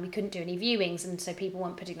lockdown and we couldn't do any viewings, and so people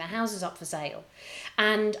weren't putting their houses up for sale.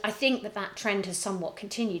 And I think that trend has somewhat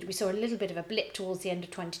continued. We saw a little bit of a blip towards the end of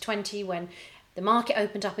 2020 when the market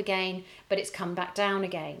opened up again, but it's come back down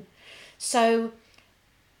again. So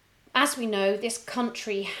as we know, this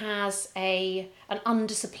country has an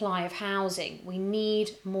undersupply of housing. We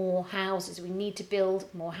need more houses. We need to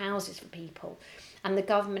build more houses for people. And the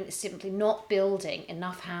government is simply not building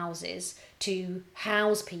enough houses to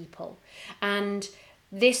house people. And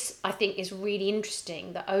This, I think, is really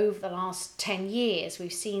interesting that over the last 10 years,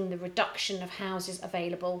 we've seen the reduction of houses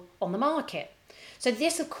available on the market. So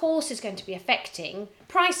this, of course, is going to be affecting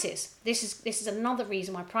prices. This is another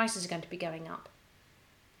reason why prices are going to be going up.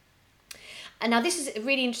 And now this is a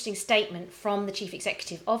really interesting statement from the chief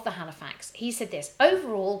executive of the Halifax. He said this: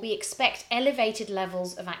 overall, we expect elevated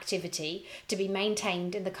levels of activity to be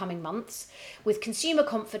maintained in the coming months, with consumer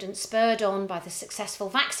confidence spurred on by the successful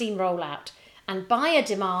vaccine rollout and buyer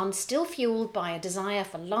demand still fueled by a desire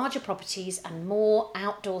for larger properties and more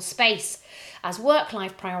outdoor space as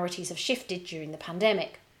work-life priorities have shifted during the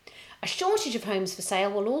pandemic. A shortage of homes for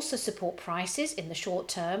sale will also support prices in the short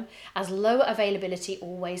term, as lower availability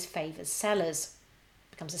always favours sellers.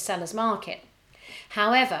 It becomes a seller's market.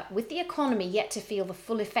 However, with the economy yet to feel the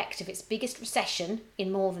full effect of its biggest recession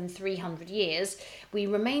in more than 300 years, we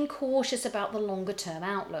remain cautious about the longer term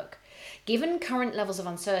outlook. Given current levels of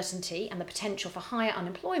uncertainty and the potential for higher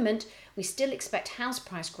unemployment, we still expect house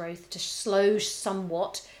price growth to slow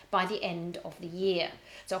somewhat by the end of the year.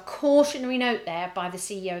 So a cautionary note there by the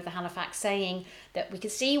CEO of the Halifax, saying that we can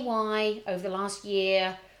see why over the last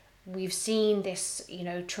year we've seen this,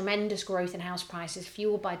 tremendous growth in house prices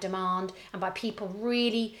fueled by demand and by people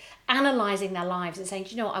really analysing their lives and saying,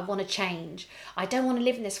 I want to change. I don't want to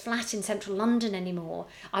live in this flat in central London anymore.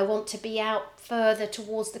 I want to be out further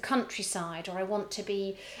towards the countryside, or I want to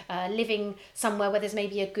be living somewhere where there's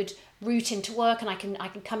maybe a good route into work and I can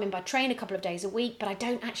come in by train a couple of days a week, but I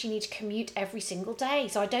don't actually need to commute every single day.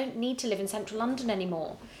 So I don't need to live in central London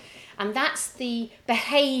anymore. And that's the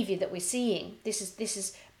behaviour that we're seeing. This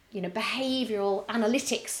is behavioural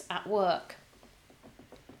analytics at work.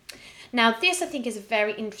 Now, this I think is a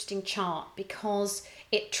very interesting chart because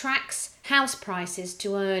it tracks house prices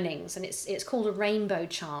to earnings, and it's called a rainbow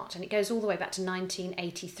chart, and it goes all the way back to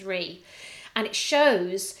 1983. And it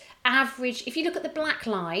shows average, if you look at the black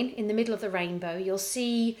line in the middle of the rainbow, you'll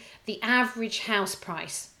see the average house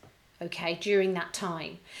price, during that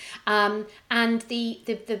time. And the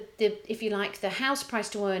if you like, the house price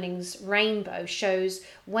to earnings rainbow shows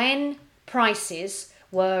when prices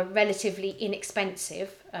were relatively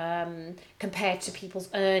inexpensive compared to people's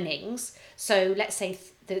earnings. So let's say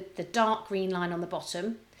the dark green line on the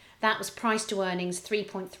bottom, that was price to earnings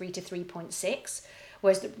 3.3 to 3.6.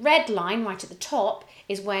 Whereas the red line right at the top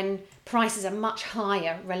is when prices are much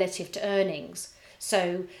higher relative to earnings.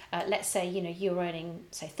 So let's say, you're earning,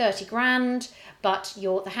 say, 30 grand, but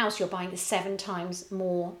the house you're buying is 7 times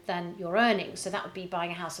more than your earnings. So that would be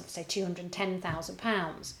buying a house of, say,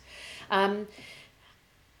 £210,000.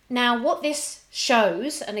 Now, what this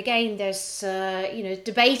shows, and again, there's,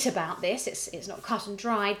 debate about this, it's not cut and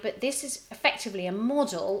dried, but this is effectively a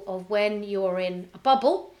model of when you're in a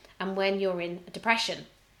bubble and when you're in a depression.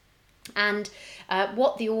 And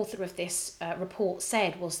what the author of this report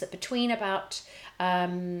said was that between about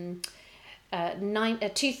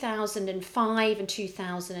 2005 and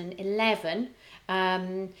 2011,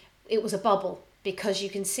 it was a bubble, because you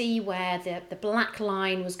can see where the black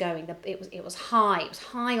line was going. It was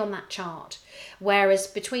high on that chart. Whereas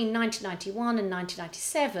between 1991 and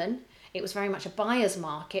 1997, it was very much a buyer's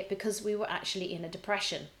market because we were actually in a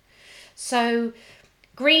depression. So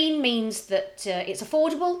green means that it's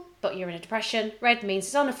affordable, but you're in a depression. Red means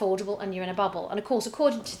it's unaffordable and you're in a bubble. And of course,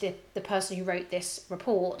 according to the person who wrote this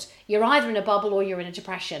report, you're either in a bubble or you're in a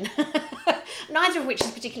depression. Neither of which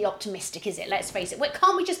is particularly optimistic, is it? Let's face it. Well,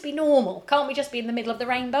 can't we just be normal? Can't we just be in the middle of the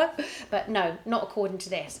rainbow? But no, not according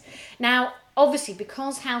to this. Now, obviously,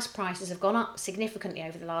 because house prices have gone up significantly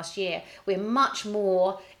over the last year, we're much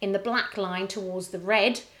more in the black line towards the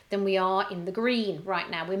red than we are in the green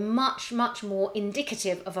right now. We're much, much more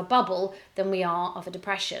indicative of a bubble than we are of a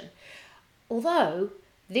depression. Although,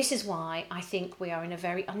 this is why I think we are in a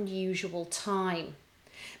very unusual time.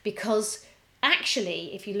 Because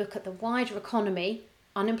actually, if you look at the wider economy,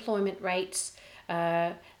 unemployment rates,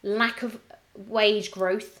 lack of wage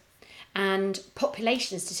growth, and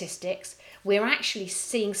population statistics, we're actually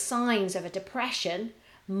seeing signs of a depression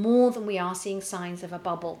more than we are seeing signs of a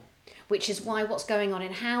bubble. Which is why what's going on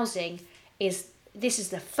in housing this is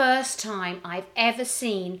the first time I've ever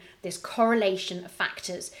seen this correlation of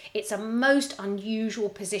factors. It's a most unusual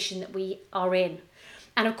position that we are in.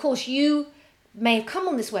 And of course, you may have come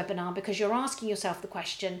on this webinar because you're asking yourself the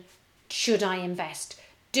question, should I invest?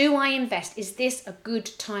 Do I invest? Is this a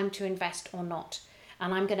good time to invest or not?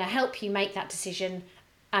 And I'm going to help you make that decision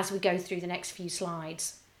as we go through the next few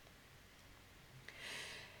slides.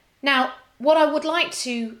 Now, what I would like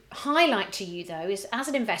to highlight to you, though, is as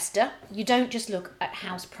an investor, you don't just look at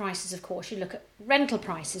house prices, of course, you look at rental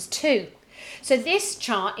prices too. So this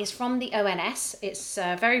chart is from the ONS. It's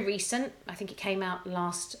very recent. I think it came out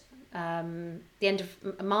the end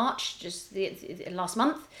of March, just the last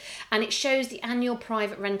month, and it shows the annual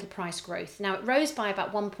private rental price growth. Now, it rose by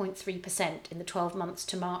about 1.3% in the 12 months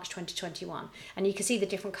to March 2021, and you can see the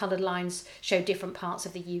different coloured lines show different parts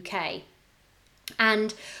of the UK.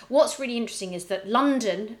 And what's really interesting is that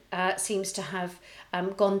London seems to have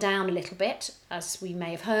gone down a little bit, as we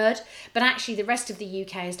may have heard, but actually the rest of the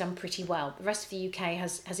UK has done pretty well. The rest of the UK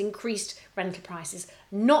has increased rental prices,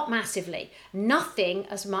 not massively, nothing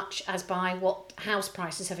as much as by what house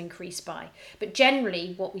prices have increased by. But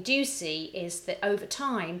generally what we do see is that over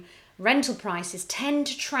time, rental prices tend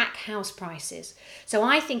to track house prices. So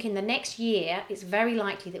I think in the next year, it's very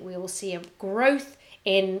likely that we will see a growth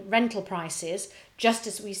in rental prices, just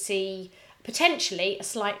as we see potentially a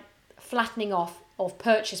slight flattening off of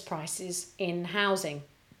purchase prices in housing.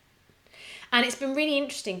 And it's been really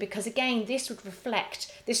interesting because, again, this would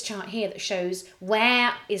reflect this chart here that shows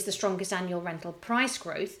where is the strongest annual rental price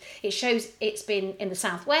growth. It shows it's been in the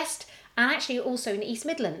southwest and actually also in the East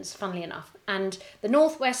Midlands, funnily enough. And the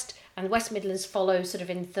northwest and the West Midlands follow sort of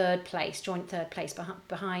in third place, joint third place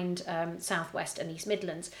behind southwest and East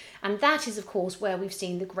Midlands. And that is, of course, where we've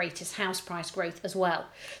seen the greatest house price growth as well.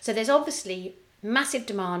 So there's obviously massive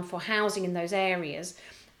demand for housing in those areas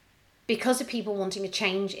because of people wanting a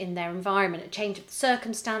change in their environment, a change of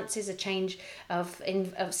circumstances, a change of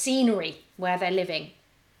scenery where they're living.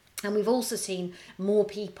 And we've also seen more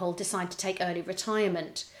people decide to take early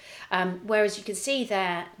retirement. Whereas you can see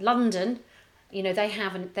there, London, you know, they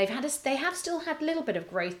have still had a little bit of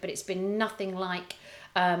growth, but it's been nothing like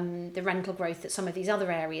the rental growth that some of these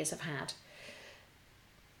other areas have had.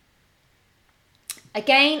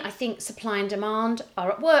 Again, I think supply and demand are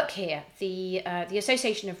at work here. The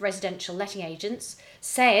Association of Residential Letting Agents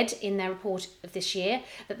said in their report of this year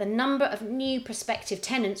that the number of new prospective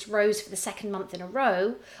tenants rose for the second month in a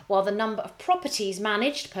row, while the number of properties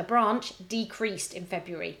managed per branch decreased in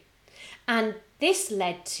February. And this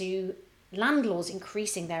led to landlords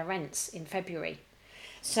increasing their rents in February.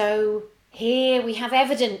 So here we have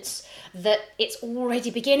evidence that it's already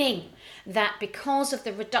beginning, that because of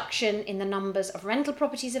the reduction in the numbers of rental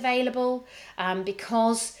properties available,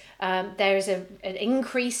 because there is an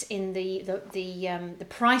increase in the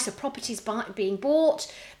price of properties being bought,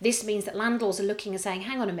 this means that landlords are looking and saying,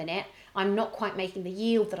 hang on a minute, I'm not quite making the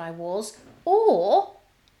yield that I was, or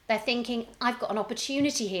they're thinking, I've got an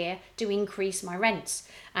opportunity here to increase my rents.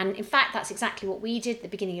 And in fact, that's exactly what we did at the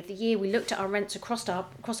beginning of the year. We looked at our rents across our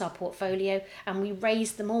portfolio and we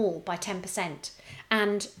raised them all by 10%.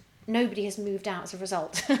 And nobody has moved out as a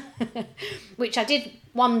result, which I did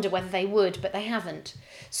wonder whether they would, but they haven't.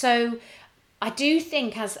 So I do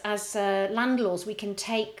think as landlords, we can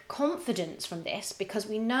take confidence from this, because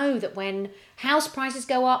we know that when house prices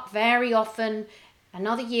go up, very often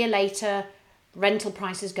another year later, rental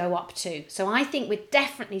prices go up too. So I think we're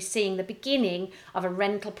definitely seeing the beginning of a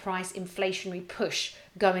rental price inflationary push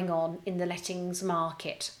going on in the lettings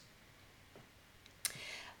market.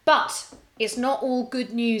 But it's not all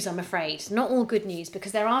good news, I'm afraid. Not all good news,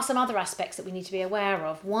 because there are some other aspects that we need to be aware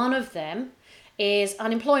of. One of them is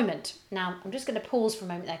unemployment. Now, I'm just going to pause for a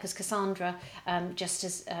moment there because Cassandra just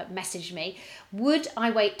has messaged me. Would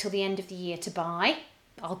I wait till the end of the year to buy?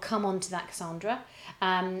 I'll come on to that, Cassandra.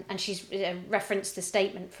 And she's referenced the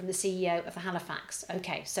statement from the CEO of Halifax.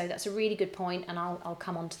 Okay, so that's a really good point, and I'll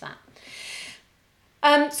come on to that.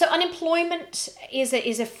 So unemployment is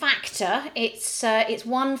a factor. It's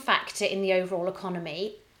one factor in the overall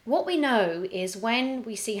economy. What we know is when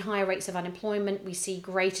we see higher rates of unemployment, we see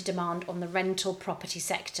greater demand on the rental property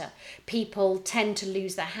sector. People tend to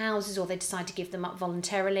lose their houses, or they decide to give them up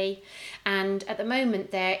voluntarily. And at the moment,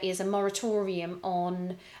 there is a moratorium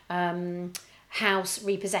on house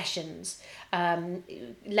repossessions.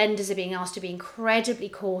 Lenders are being asked to be incredibly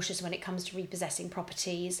cautious when it comes to repossessing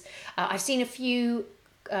properties. I've seen a few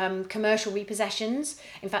commercial repossessions.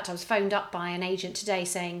 In fact, I was phoned up by an agent today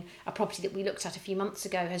saying a property that we looked at a few months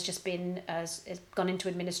ago has just been has gone into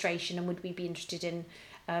administration, and would we be interested in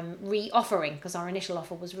re-offering, because our initial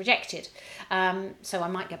offer was rejected. So I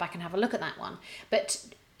might go back and have a look at that one. But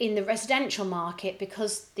in the residential market,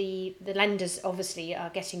 because the lenders obviously are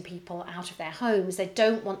getting people out of their homes, they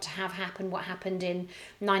don't want to have happen what happened in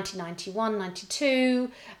 1991, 92,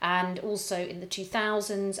 and also in the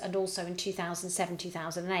 2000s, and also in 2007,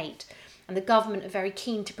 2008. And the government are very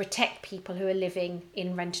keen to protect people who are living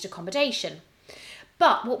in rented accommodation.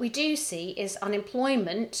 But what we do see is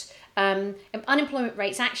unemployment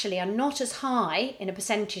rates actually are not as high in a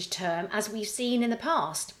percentage term as we've seen in the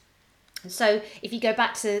past. So if you go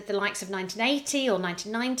back to the likes of 1980 or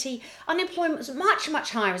 1990, unemployment was much,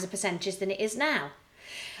 much higher as a percentage than it is now.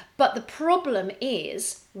 But the problem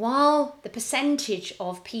is, while the percentage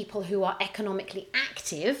of people who are economically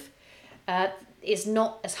active is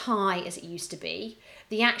not as high as it used to be,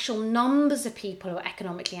 the actual numbers of people who are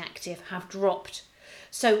economically active have dropped.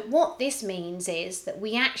 So what this means is that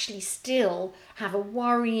we actually still have a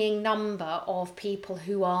worrying number of people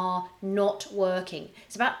who are not working.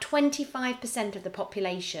 It's about 25% of the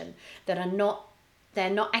population that they're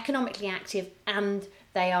not economically active and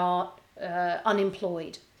they are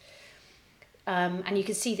unemployed. And you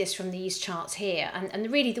can see this from these charts here.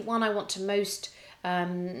 And really the one I want to most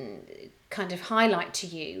kind of highlight to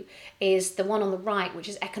you is the one on the right, which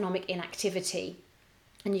is economic inactivity.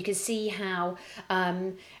 And you can see how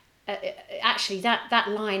actually that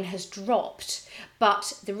line has dropped,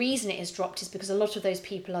 but the reason it has dropped is because a lot of those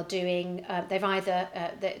people are doing they're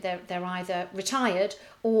either retired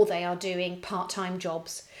or they are doing part-time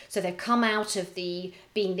jobs. So they've come out of being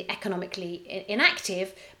the economically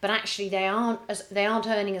inactive, but actually they aren't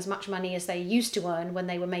earning as much money as they used to earn when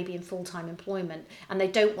they were maybe in full-time employment, and they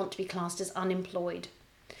don't want to be classed as unemployed.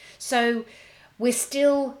 So we're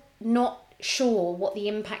still not sure what the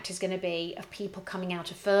impact is going to be of people coming out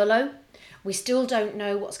of furlough. We still don't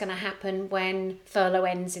know what's going to happen when furlough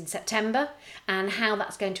ends in September and how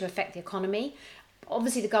that's going to affect the economy.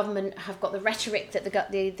 Obviously, the government have got the rhetoric that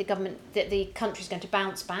the country is going to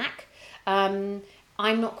bounce back. I'm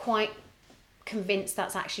not quite convinced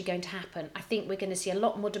that's actually going to happen. I think we're going to see a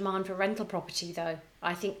lot more demand for rental property, though.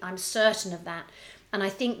 I'm certain of that. And I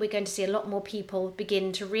think we're going to see a lot more people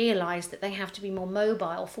begin to realise that they have to be more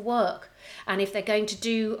mobile for work. And if they're going to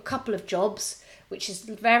do a couple of jobs, which is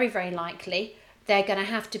very, very likely, they're going to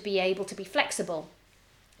have to be able to be flexible.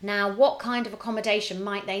 Now, what kind of accommodation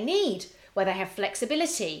might they need? Where they have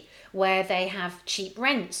flexibility, where they have cheap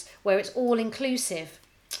rents, where it's all inclusive.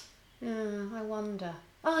 I wonder.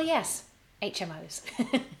 Oh, yes, HMOs.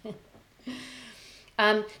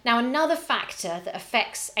 Now, another factor that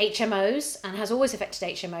affects HMOs and has always affected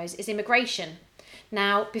HMOs is immigration.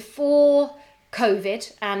 Now, before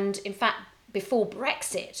COVID and in fact before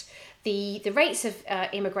Brexit, the rates of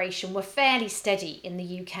immigration were fairly steady in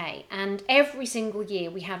the UK, and every single year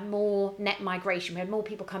we had more net migration. We had more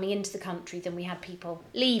people coming into the country than we had people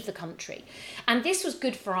leave the country. And this was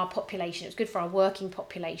good for our population, it was good for our working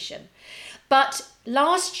population. But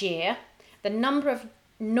last year, the number of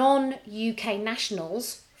non-UK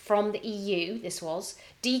nationals from the EU,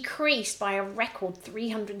 decreased by a record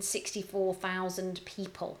 364,000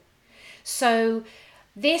 people. So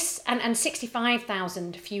this, and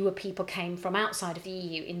 65,000 fewer people came from outside of the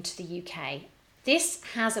EU into the UK. This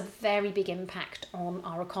has a very big impact on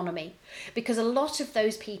our economy because a lot of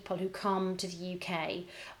those people who come to the UK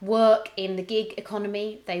work in the gig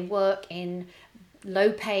economy, they work in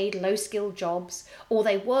low-paid, low-skilled jobs, or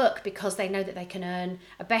they work because they know that they can earn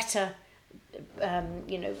a better,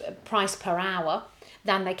 price per hour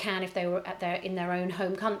than they can if they were in their own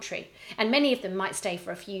home country. And many of them might stay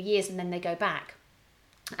for a few years and then they go back.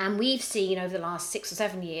 And we've seen over the last 6 or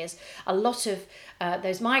 7 years, a lot of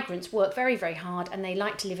those migrants work very, very hard, and they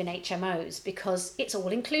like to live in HMOs because it's all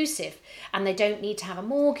inclusive and they don't need to have a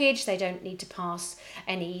mortgage, they don't need to pass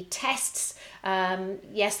any tests.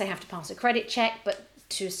 Yes, they have to pass a credit check, but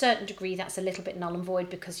to a certain degree that's a little bit null and void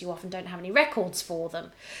because you often don't have any records for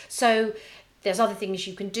them. So there's other things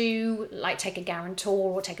you can do, like take a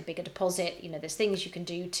guarantor or take a bigger deposit. There's things you can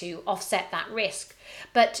do to offset that risk.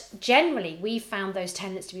 But generally, we've found those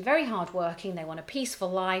tenants to be very hardworking. They want a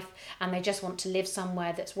peaceful life and they just want to live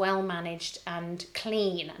somewhere that's well managed and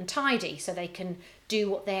clean and tidy so they can do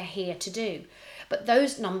what they're here to do. But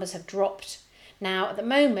those numbers have dropped. Now, at the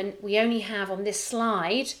moment, we only have on this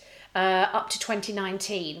slide up to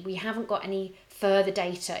 2019. We haven't got any further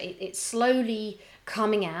data. It's slowly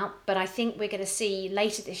coming out, but I think we're going to see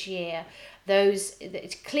later this year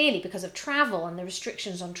it's clearly because of travel and the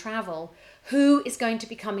restrictions on travel, who is going to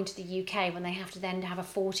be coming to the UK when they have to then have a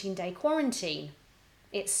 14-day quarantine.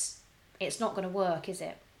 It's not going to work, is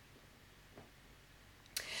it?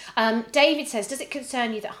 David says, does it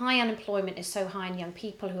concern you that high unemployment is so high in young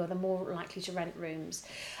people who are the more likely to rent rooms?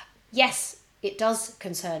 Yes, it does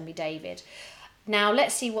concern me, David. Now,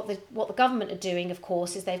 let's see what the government are doing, of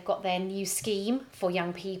course, is they've got their new scheme for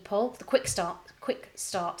young people, the Quick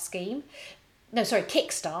Start scheme. No, sorry,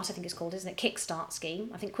 Kickstart, I think it's called, isn't it? Kickstart scheme.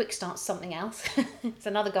 I think Quick Start's something else. It's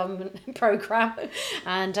another government programme.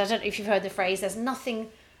 And I don't know if you've heard the phrase, there's nothing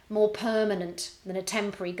more permanent than a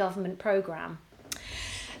temporary government programme.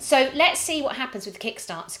 So let's see what happens with the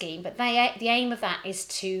Kickstart scheme. But the aim of that is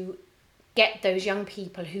to get those young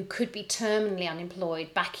people who could be terminally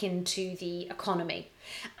unemployed back into the economy.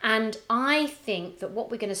 And I think that what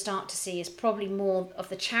we're going to start to see is probably more of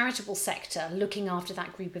the charitable sector looking after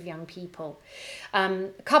that group of young people. A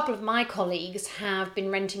couple of my colleagues have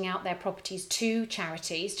been renting out their properties to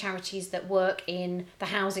charities that work in the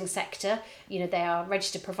housing sector. They are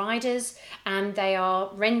registered providers, and they are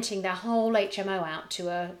renting their whole HMO out to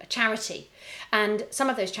a charity. And some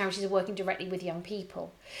of those charities are working directly with young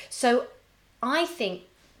people. So I think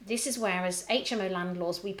this is where, as HMO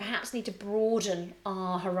landlords, we perhaps need to broaden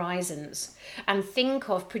our horizons and think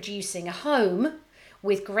of producing a home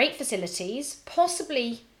with great facilities,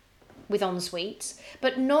 possibly with en-suites,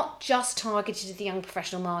 but not just targeted at the young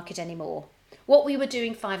professional market anymore. What we were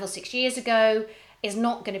doing 5 or 6 years ago is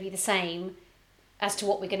not going to be the same as to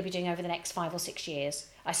what we're going to be doing over the next 5 or 6 years.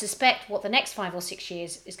 I suspect what the next 5 or 6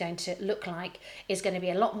 years is going to look like is going to be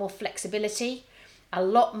a lot more flexibility, a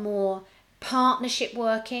lot more partnership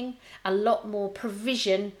working, a lot more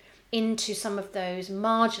provision into some of those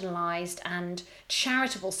marginalised and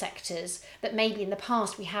charitable sectors that maybe in the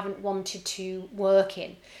past we haven't wanted to work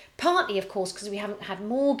in. Partly, of course, because we haven't had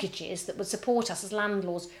mortgages that would support us as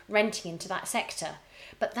landlords renting into that sector.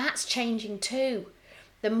 But that's changing too.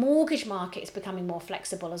 The mortgage market is becoming more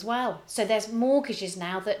flexible as well. So there's mortgages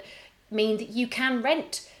now that mean that you can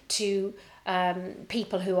rent to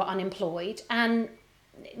people who are unemployed and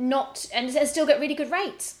still get really good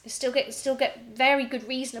rates. Still get very good,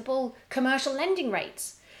 reasonable commercial lending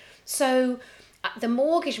rates. So the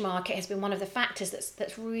mortgage market has been one of the factors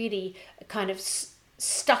that's really kind of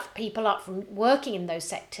stuffed people up from working in those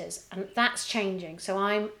sectors, and that's changing. So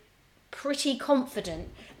I'm pretty confident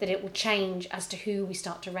that it will change as to who we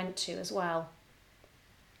start to rent to as well.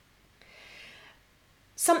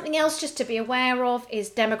 Something else just to be aware of is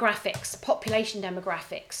demographics, population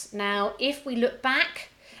demographics. Now, if we look back,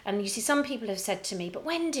 and you see some people have said to me, but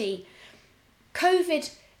Wendy,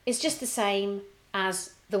 COVID is just the same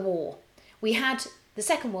as the war. We had the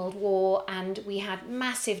Second World War and we had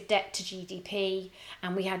massive debt to GDP,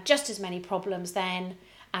 and we had just as many problems then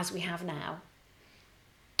as we have now.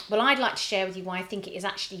 Well, I'd like to share with you why I think it is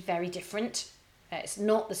actually very different. It's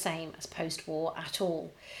not the same as post-war at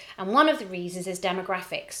all. And one of the reasons is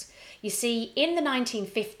demographics. You see, in the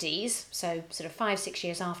 1950s, so sort of 5-6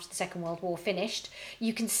 years after the Second World War finished,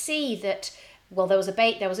 you can see that, well, there was a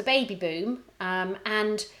baby boom,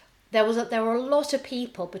 and there were a lot of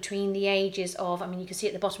people between the ages of, you can see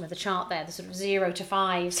at the bottom of the chart there, the sort of 0 to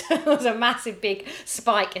 5s. There was a massive big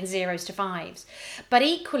spike in 0s to 5s. But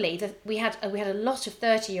equally, we had a lot of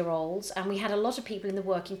 30-year-olds, and we had a lot of people in the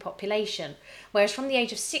working population. Whereas from the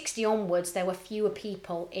age of 60 onwards, there were fewer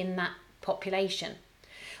people in that population.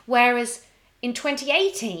 Whereas in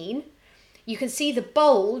 2018, you can see the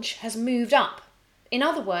bulge has moved up. In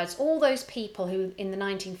other words, all those people who in the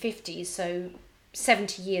 1950s, so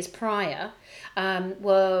 70 years prior,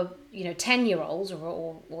 were 10-year-olds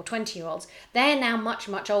or 20-year-olds, they're now much,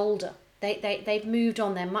 much older. They've moved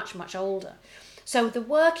on, they're much, much older. So the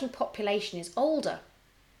working population is older,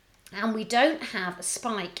 and we don't have a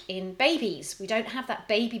spike in babies. We don't have that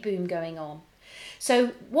baby boom going on.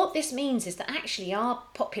 So what this means is that actually our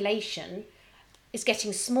population is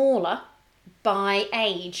getting smaller by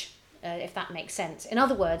age, if that makes sense. In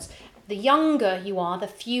other words, the younger you are, the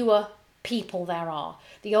fewer people there are.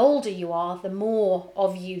 The older you are, the more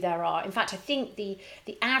of you there are. In fact, I think the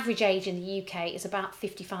average age in the UK is about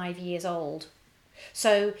 55 years old.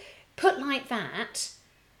 So put like that,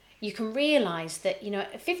 you can realise that,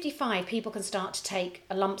 at 55 people can start to take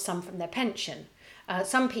a lump sum from their pension.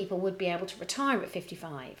 Some people would be able to retire at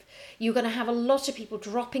 55. You're going to have a lot of people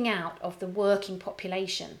dropping out of the working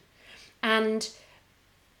population. And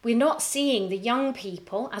we're not seeing the young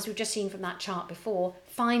people, as we've just seen from that chart before,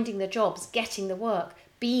 finding the jobs, getting the work,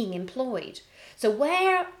 being employed. So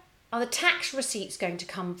where are the tax receipts going to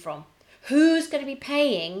come from? Who's going to be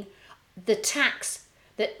paying the tax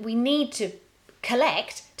that we need to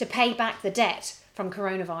collect to pay back the debt from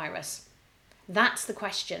coronavirus? That's the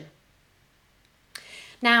question.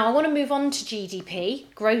 Now, I want to move on to GDP,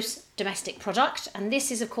 gross domestic product, and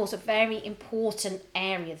this is, of course, a very important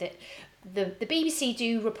area that the BBC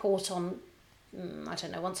do report on,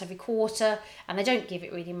 once every quarter, and they don't give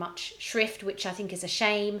it really much shrift, which I think is a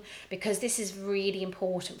shame, because this is really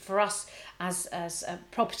important for us as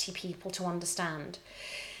property people to understand.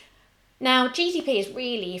 Now, GDP is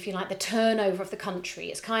really, if you like, the turnover of the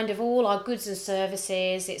country. It's kind of all our goods and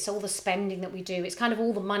services, it's all the spending that we do, it's kind of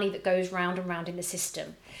all the money that goes round and round in the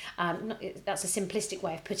system. That's a simplistic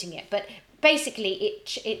way of putting it, but basically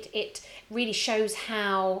it really shows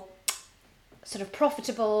how sort of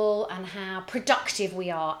profitable and how productive we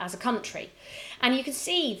are as a country. And you can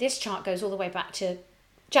see this chart goes all the way back to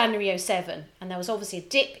January 07, and there was obviously a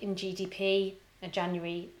dip in GDP in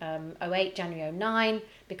January 08, January 09,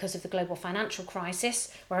 because of the global financial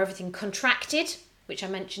crisis, where everything contracted, which I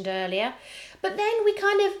mentioned earlier. But then we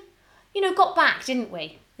kind of, got back, didn't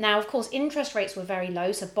we? Now, of course, interest rates were very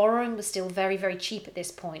low, so borrowing was still very, very cheap at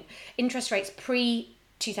this point. Interest rates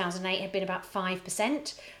pre-2008 had been about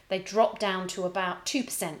 5%. They dropped down to about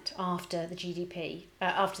 2% after the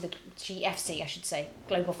after the GFC, I should say,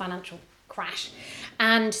 global financial crash,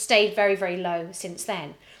 and stayed very, very low since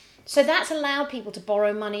then. So that's allowed people to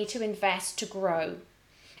borrow money, to invest, to grow.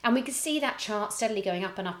 And we could see that chart steadily going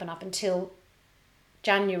up and up and up until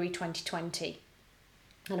January 2020.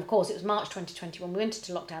 And of course, it was March 2021, we went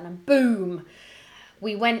into lockdown and boom,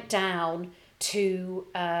 we went down to,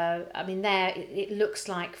 there it looks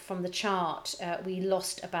like from the chart, we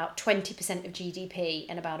lost about 20% of GDP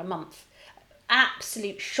in about a month.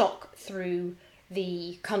 Absolute shock through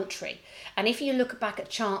the country. And if you look back at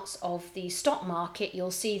charts of the stock market,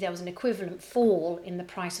 you'll see there was an equivalent fall in the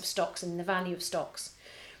price of stocks and the value of stocks.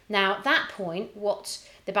 Now, at that point, what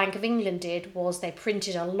the Bank of England did was they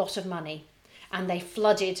printed a lot of money and they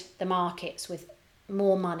flooded the markets with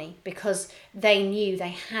more money because they knew they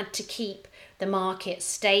had to keep the market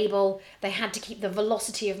stable. They had to keep the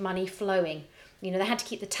velocity of money flowing. They had to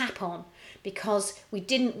keep the tap on, because we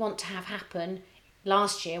didn't want to have happen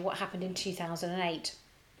last year what happened in 2008.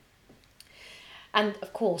 And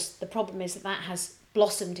of course, the problem is that has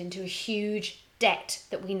blossomed into a huge debt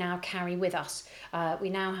that we now carry with us. We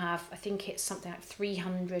now have, I think it's something like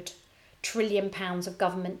 £300 trillion of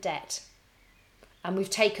government debt. And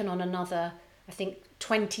we've taken on another, I think,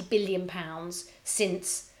 £20 billion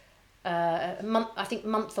since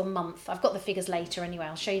month on month. I've got the figures later anyway.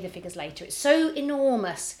 I'll show you the figures later. It's so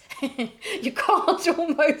enormous. You can't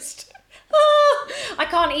almost... I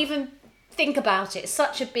can't even think about it. It's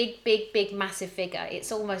such a big, massive figure.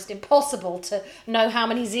 It's almost impossible to know how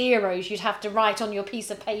many zeros you'd have to write on your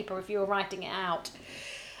piece of paper if you were writing it out.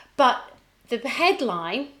 But the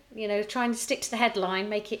headline, trying to stick to the headline,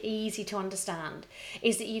 make it easy to understand,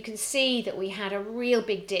 is that you can see that we had a real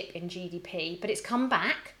big dip in GDP, but it's come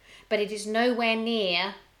back, but it is nowhere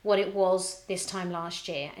near what it was this time last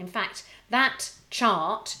year. In fact, that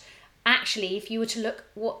chart, actually, if you were to look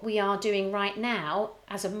what we are doing right now,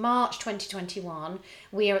 as of March 2021,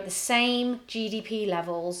 we are at the same GDP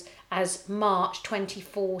levels as March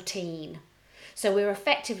 2014. So we're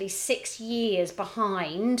effectively 6 years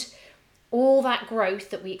behind. All that growth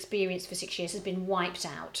that we experienced for 6 years has been wiped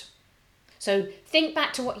out. So think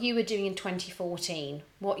back to what you were doing in 2014,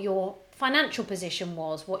 what your financial position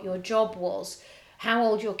was, what your job was, how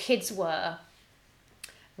old your kids were,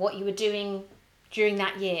 what you were doing during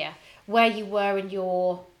that year, where you were in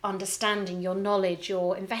your understanding, your knowledge,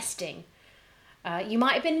 your investing. You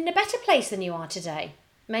might have been in a better place than you are today.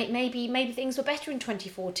 Maybe things were better in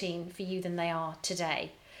 2014 for you than they are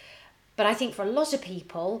today. But I think for a lot of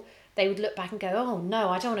people, they would look back and go, oh no,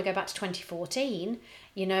 I don't want to go back to 2014.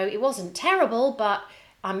 It wasn't terrible, but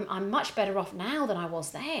I'm much better off now than I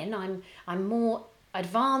was then. I'm more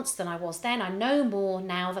advanced than I was then. I know more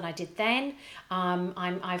now than I did then.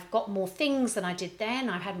 I've got more things than I did then.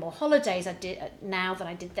 I've had more holidays now than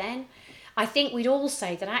I did then. I think we'd all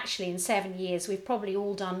say that actually in 7 years we've probably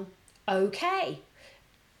all done okay,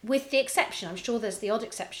 with the exception, I'm sure there's the odd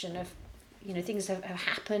exception of things have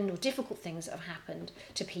happened, or difficult things that have happened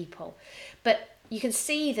to people. But you can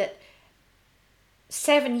see that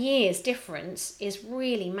 7 years difference is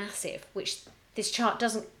really massive, which this chart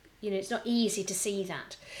doesn't, it's not easy to see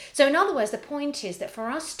that. So in other words, the point is that for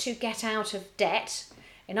us to get out of debt,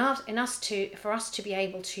 for us to be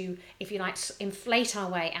able to, if you like, inflate our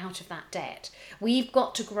way out of that debt, we've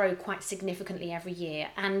got to grow quite significantly every year.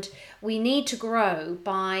 And we need to grow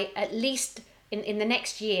by at least, in the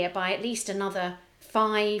next year, by at least another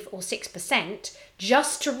 5 or 6%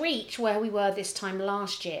 just to reach where we were this time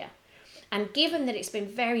last year. And given that it's been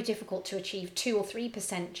very difficult to achieve 2 or 3%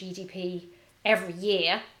 GDP every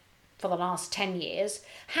year for the last 10 years,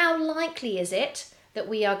 how likely is it that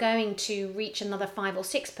we are going to reach another 5 or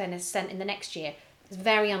 6% in the next year? It's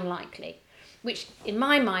very unlikely, which in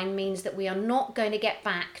my mind means that we are not going to get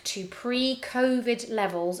back to pre-COVID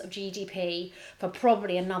levels of GDP for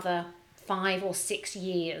probably another 5 or 6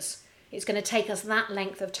 years. It's going to take us that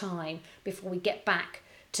length of time before we get back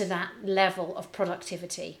to that level of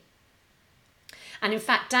productivity. And in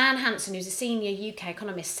fact, Dan Hansen, who's a senior UK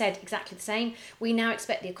economist, said exactly the same. We now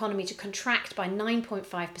expect the economy to contract by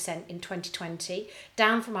 9.5% in 2020,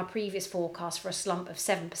 down from our previous forecast for a slump of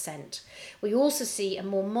 7%. We also see a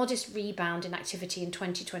more modest rebound in activity in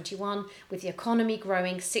 2021, with the economy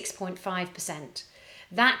growing 6.5%.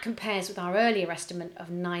 That compares with our earlier estimate of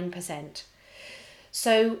 9%.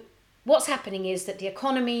 So what's happening is that the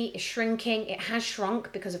economy is shrinking. It has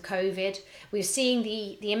shrunk because of COVID. We're seeing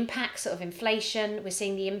the impacts of inflation. We're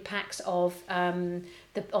seeing the impacts of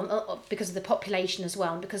because of the population as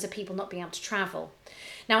well, and because of people not being able to travel.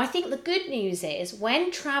 Now, I think the good news is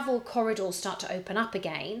when travel corridors start to open up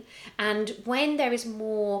again, and when there is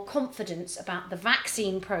more confidence about the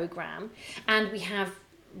vaccine programme, and we have,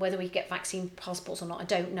 whether we get vaccine passports or not, I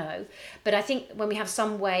don't know. But I think when we have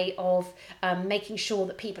some way of making sure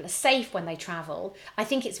that people are safe when they travel, I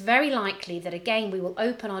think it's very likely that, again, we will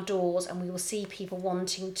open our doors and we will see people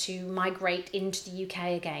wanting to migrate into the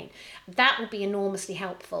UK again. That will be enormously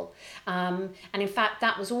helpful. And in fact,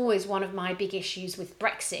 that was always one of my big issues with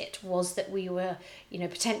Brexit, was that we were,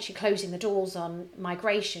 potentially closing the doors on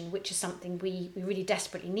migration, which is something we really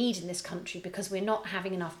desperately need in this country because we're not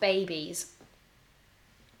having enough babies.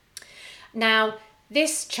 Now,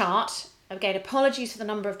 this chart, again, apologies for the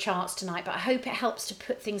number of charts tonight, but I hope it helps to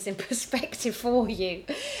put things in perspective for you.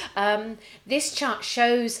 This chart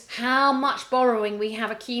shows how much borrowing we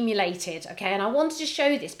have accumulated, okay? And I wanted to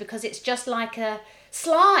show this because it's just like a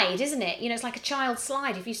slide, isn't it? It's like a child's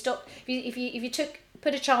slide. If you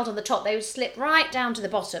put a child on the top, they would slip right down to the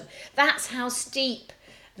bottom. That's how steep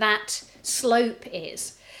that slope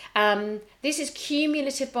is. This is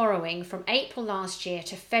cumulative borrowing from April last year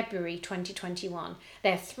to February 2021.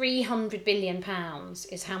 There, £300 billion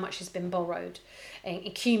is how much has been borrowed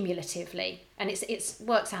cumulatively, and it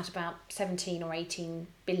works out about 17 or 18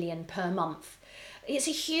 billion per month. It's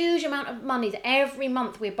a huge amount of money that every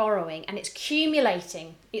month we're borrowing, and it's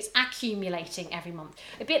accumulating every month.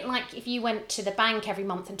 A bit like if you went to the bank every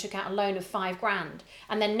month and took out a loan of £5,000,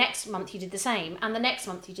 and then next month you did the same, and the next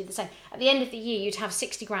month you did the same. At the end of the year, you'd have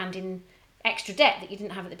 60 grand in extra debt that you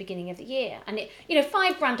didn't have at the beginning of the year. And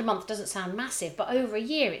 £5,000 a month doesn't sound massive, but over a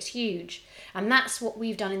year it's huge. And that's what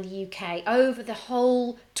we've done in the UK. Over the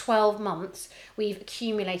whole 12 months, we've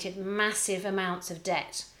accumulated massive amounts of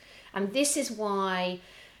debt. And this is why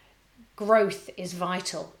growth is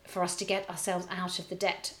vital for us to get ourselves out of the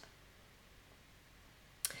debt.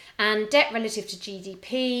 And debt relative to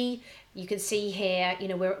GDP, you can see here,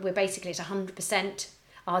 we're basically at 100%.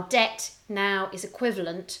 Our debt now is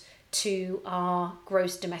equivalent to our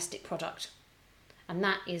gross domestic product. And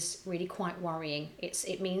that is really quite worrying.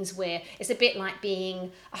 It means it's a bit like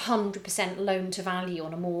being 100% loan to value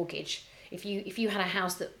on a mortgage. If you had a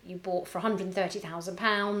house that you bought for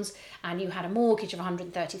 £130,000 and you had a mortgage of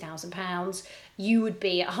 £130,000, you would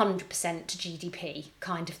be 100% to GDP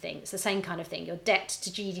kind of thing. It's the same kind of thing. Your debt to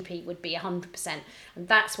GDP would be 100%. And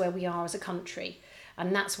that's where we are as a country.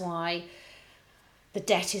 And that's why the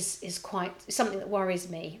debt is quite something that worries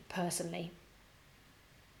me personally.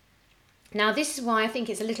 Now, this is why I think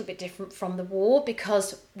it's a little bit different from the war,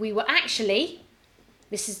 because we were actually...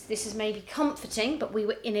 This is maybe comforting, but we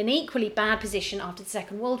were in an equally bad position after the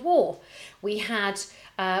Second World War. We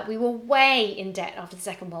were way in debt after the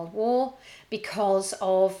Second World War because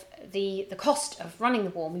of the cost of running the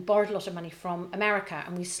war. We borrowed a lot of money from America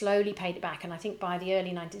and we slowly paid it back. And I think by the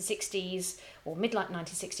early 1960s or mid-late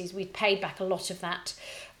 1960s, we'd paid back a lot of that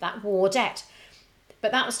war debt.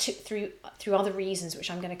 But that was through other reasons,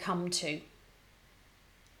 which I'm going to come to.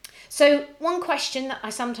 So one question that I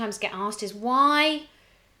sometimes get asked is why...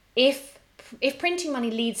 If printing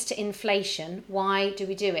money leads to inflation, why do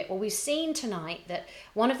we do it? Well, we've seen tonight that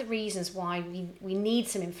one of the reasons why we need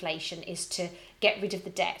some inflation is to get rid of the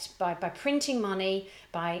debt. By printing money,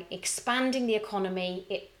 by expanding the economy,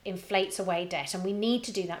 it inflates away debt. And we need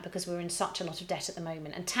to do that because we're in such a lot of debt at the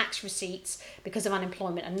moment. And tax receipts, because of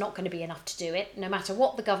unemployment, are not going to be enough to do it. No matter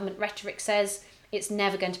what the government rhetoric says, it's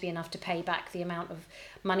never going to be enough to pay back the amount of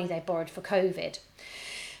money they borrowed for COVID.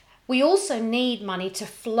 We also need money to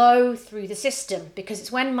flow through the system, because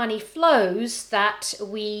it's when money flows that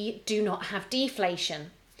we do not have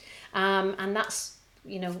deflation. And that's,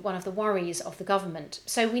 one of the worries of the government.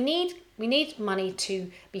 So we need money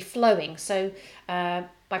to be flowing. So by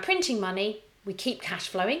printing money, we keep cash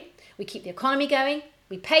flowing, we keep the economy going,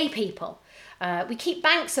 we pay people, we keep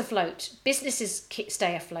banks afloat, businesses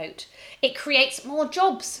stay afloat. It creates more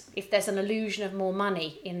jobs if there's an illusion of more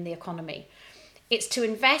money in the economy. It's to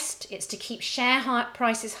invest, it's to keep share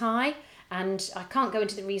prices high, and I can't go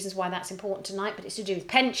into the reasons why that's important tonight, but it's to do with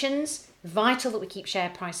pensions. Vital that we keep share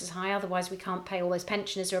prices high, otherwise we can't pay all those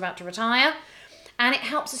pensioners who are about to retire. and it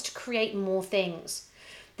helps us to create more things.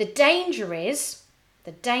 The danger is,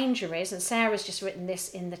 and Sarah's just written this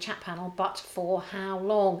in the chat panel, but for how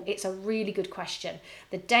long? It's a really good question.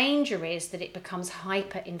 The danger is that it becomes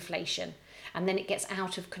hyperinflation, and then it gets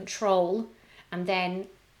out of control, and then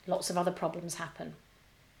lots of other problems happen.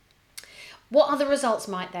 What other results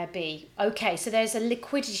might there be? Okay, so there's a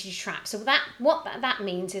liquidity trap. So what that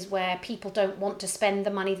means is where people don't want to spend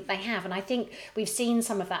the money that they have. And I think we've seen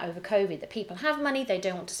some of that over COVID, that people have money, they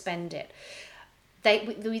don't want to spend it.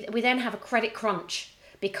 We then have a credit crunch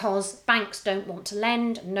because banks don't want to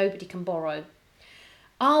lend, nobody can borrow.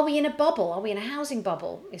 Are we in a bubble? Are we in a housing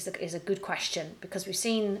bubble? Is a good question, because we've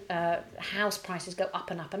seen house prices go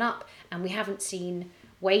up and up and up, and we haven't seen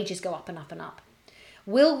wages go up and up and up.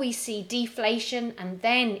 Will we see deflation and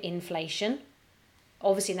then inflation?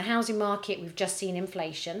 Obviously in the housing market, we've just seen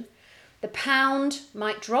inflation. The pound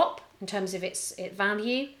might drop in terms of its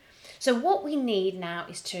value. So what we need now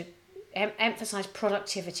is to emphasize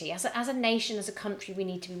productivity. As a nation, as a country, we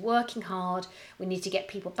need to be working hard. We need to get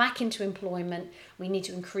people back into employment. We need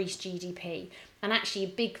to increase GDP. And actually a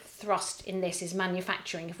big thrust in this is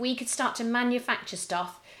manufacturing. If we could start to manufacture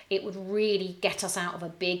stuff, it would really get us out of a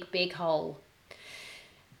big, big hole.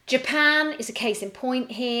 Japan is a case in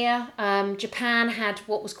point here. Japan had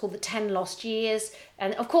what was called the 10 lost years.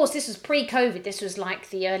 And of course, this was pre-COVID. This was like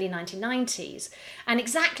the early 1990s. And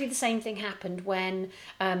exactly the same thing happened when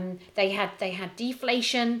they had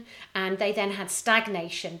deflation, and they then had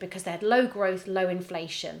stagnation because they had low growth, low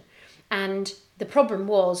inflation. And the problem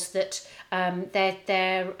was that they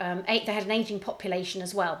had an ageing population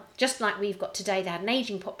as well. Just like we've got today, they had an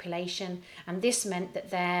ageing population, and this meant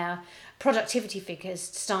that their productivity figures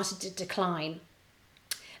started to decline.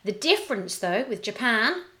 The difference, though, with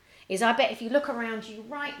Japan is, I bet if you look around you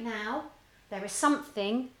right now, there is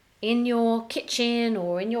something in your kitchen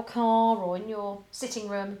or in your car or in your sitting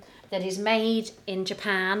room that is made in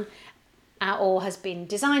Japan or has been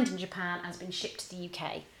designed in Japan and has been shipped to the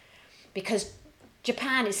UK. Because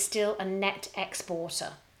Japan is still a net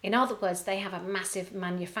exporter. In other words, they have a massive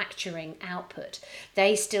manufacturing output.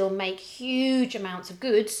 They still make huge amounts of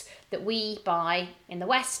goods that we buy in the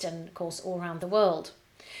West and, of course, all around the world.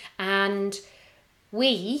 And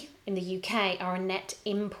we, in the UK, are a net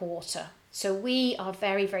importer. So we are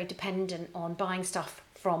very, very dependent on buying stuff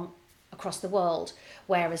from across the world,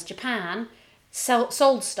 whereas Japan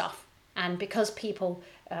sold stuff. And because people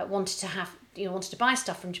wanted to buy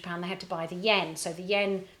stuff from Japan, they had to buy the yen. So the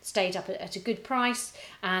yen stayed up at a good price.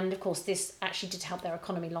 And of course, this actually did help their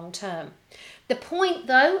economy long term. The point,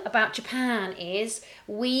 though, about Japan is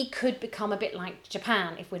we could become a bit like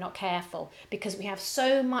Japan if we're not careful, because we have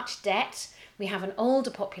so much debt, we have an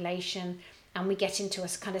older population, and we get into a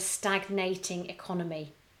kind of stagnating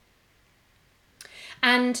economy.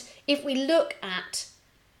 And if we look at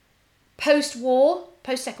post-war,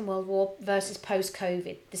 post-Second World War versus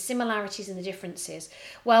post-COVID, the similarities and the differences.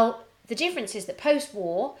 Well, the difference is that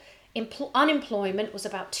post-war, unemployment was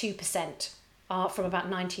about 2% from about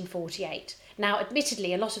 1948. Now,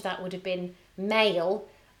 admittedly, a lot of that would have been male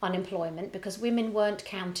unemployment because women weren't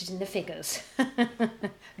counted in the figures.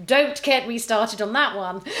 Don't get me started on that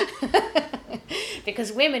one.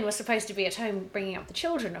 Because women were supposed to be at home bringing up the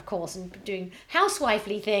children, of course, and doing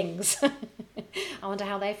housewifely things. I wonder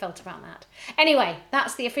how they felt about that. Anyway,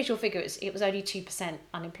 that's the official figures. It was only 2%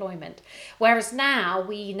 unemployment. Whereas now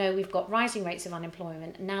we know we've got rising rates of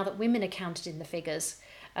unemployment. Now that women are counted in the figures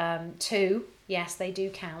too, yes, they do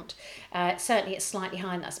count. Certainly it's slightly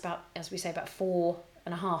higher, and that's about, as we say, about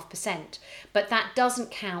 4.5%. But that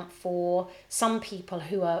doesn't count for some people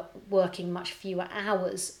who are working much fewer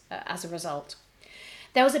hours as a result.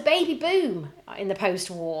 There was a baby boom in the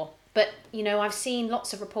post-war, but I've seen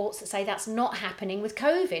lots of reports that say that's not happening with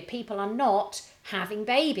COVID. People are not having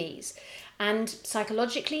babies. And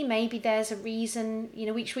psychologically, maybe there's a reason,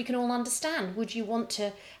 which we can all understand. Would you want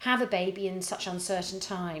to have a baby in such uncertain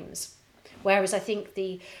times? Whereas I think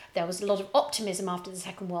there was a lot of optimism after the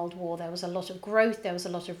Second World War. There was a lot of growth, there was a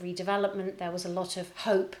lot of redevelopment, there was a lot of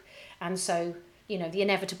hope. And so, the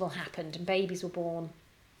inevitable happened and babies were born.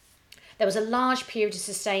 There was a large period of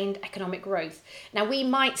sustained economic growth. Now, we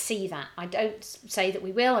might see that. I don't say that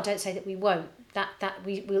we will, I don't say that we won't.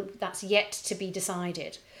 That's yet to be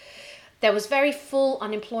decided. There was very full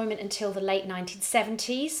unemployment until the late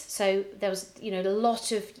 1970s. So there was,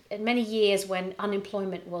 many years when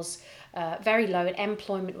unemployment was very low and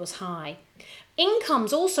employment was high.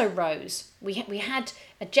 Incomes also rose. We had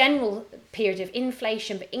a general period of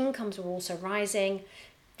inflation, but incomes were also rising.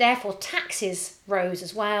 Therefore, taxes rose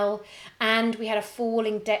as well. And we had a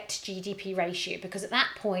falling debt to GDP ratio because at that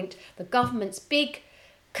point, the government's big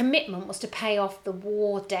commitment was to pay off the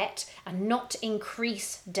war debt and not to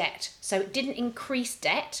increase debt. So it didn't increase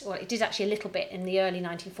debt, or it did actually a little bit in the early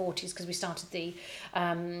 1940s because we started the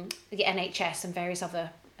NHS and various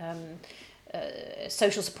other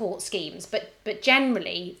social support schemes. But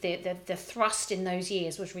generally, the thrust in those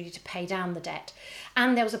years was really to pay down the debt.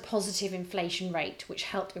 And there was a positive inflation rate, which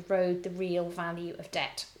helped erode the real value of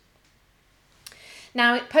debt.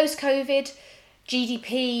 Now, post-COVID,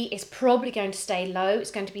 GDP is probably going to stay low.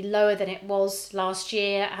 It's going to be lower than it was last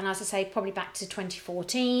year. And as I say, probably back to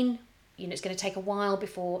 2014. It's going to take a while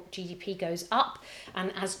before GDP goes up.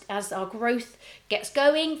 And as our growth gets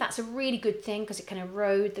going, that's a really good thing because it can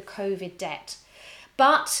erode the COVID debt.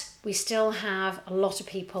 But we still have a lot of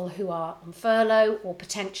people who are on furlough or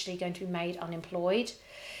potentially going to be made unemployed.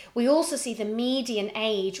 We also see the median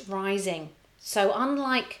age rising. So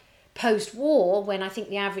unlike post-war, when I think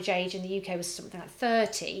the average age in the UK was something like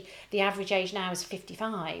 30, the average age now is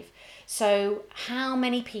 55. So how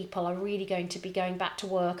many people are really going to be going back to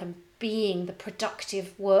work and being the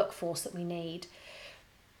productive workforce that we need?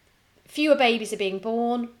 Fewer babies are being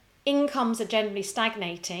born, incomes are generally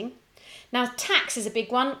stagnating. Now, tax is a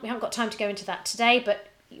big one. We haven't got time to go into that today, but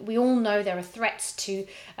we all know there are threats to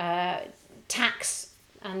tax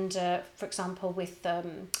and, for example, with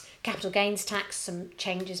capital gains tax, some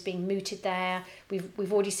changes being mooted there.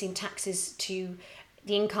 We've already seen taxes to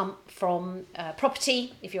the income from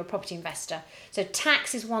property, if you're a property investor. So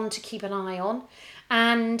tax is one to keep an eye on.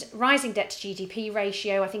 And rising debt to GDP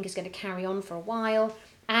ratio, I think, is going to carry on for a while.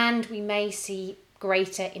 And we may see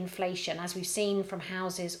greater inflation, as we've seen from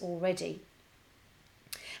houses already.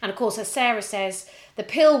 And of course, as Sarah says, the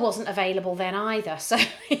pill wasn't available then either. So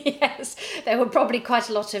yes, there were probably quite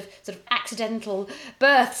a lot of sort of accidental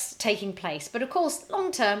births taking place. But of course,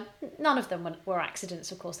 long term, none of them were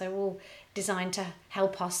accidents. Of course, they were all designed to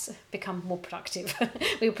help us become more productive.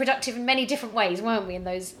 We were productive in many different ways, weren't we, in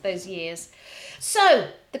those years? So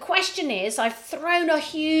the question is, I've thrown a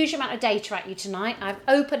huge amount of data at you tonight. I've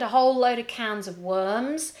opened a whole load of cans of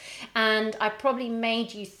worms, and I probably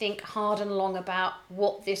made you think hard and long about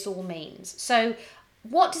what this all means. So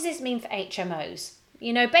what does this mean for HMOs?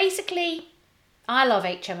 Basically, I love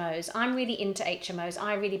HMOs. I'm really into HMOs.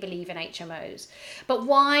 I really believe in HMOs. But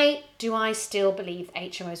why do I still believe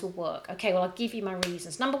HMOs will work? Okay, well, I'll give you my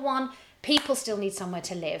reasons. Number one, people still need somewhere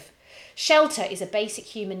to live. Shelter is a basic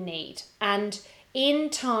human need. And in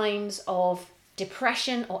times of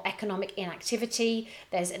depression or economic inactivity,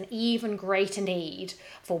 there's an even greater need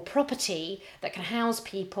for property that can house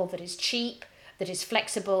people, that is cheap, that is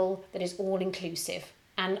flexible, that is all-inclusive.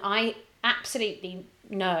 And I absolutely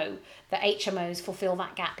know that HMOs fulfill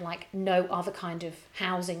that gap like no other kind of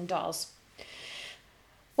housing does.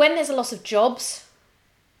 When there's a loss of jobs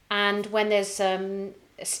and when there's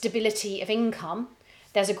stability of income,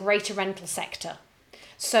 there's a greater rental sector.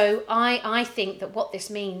 So I think that what this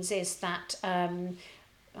means is that,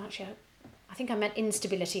 actually, I think I meant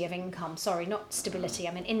instability of income. Sorry, not stability,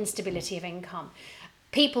 I meant instability of income.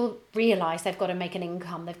 People realise they've got to make an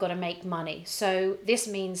income, they've got to make money. So this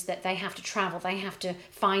means that they have to travel, they have to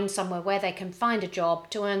find somewhere where they can find a job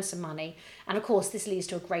to earn some money. And of course, this leads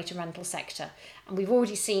to a greater rental sector. And we've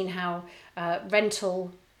already seen how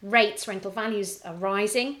rental rates, rental values are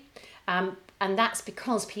rising. And that's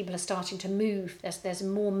because people are starting to move. There's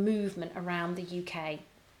more movement around the UK.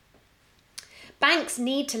 Banks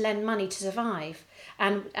need to lend money to survive.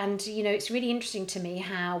 And it's really interesting to me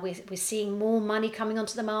how we're seeing more money coming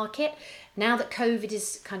onto the market. Now that COVID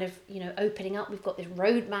is kind of, opening up, we've got this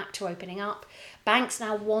roadmap to opening up. Banks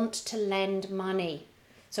now want to lend money.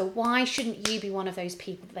 So why shouldn't you be one of those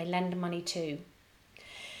people that they lend money to?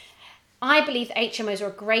 I believe that HMOs are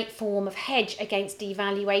a great form of hedge against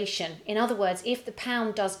devaluation. In other words, if the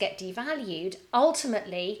pound does get devalued,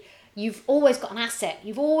 ultimately, you've always got an asset.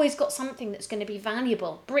 You've always got something that's going to be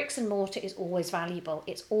valuable. Bricks and mortar is always valuable.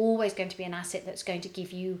 It's always going to be an asset that's going to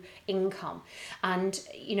give you income. And,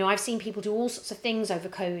 I've seen people do all sorts of things over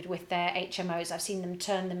COVID with their HMOs. I've seen them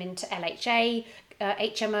turn them into LHA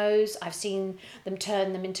HMOs. I've seen them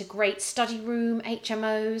turn them into great study room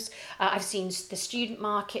HMOs. I've seen the student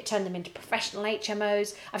market turn them into professional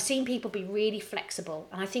HMOs. I've seen people be really flexible.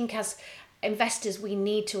 And I think as investors, we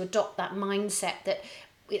need to adopt that mindset that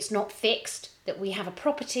it's not fixed, that we have a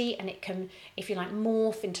property and it can, if you like,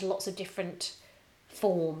 morph into lots of different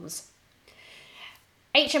forms.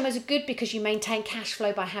 HMOs are good because you maintain cash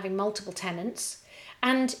flow by having multiple tenants.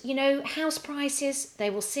 And, house prices, they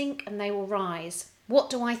will sink and they will rise. What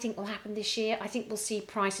do I think will happen this year? I think we'll see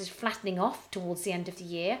prices flattening off towards the end of the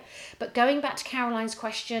year. But going back to Caroline's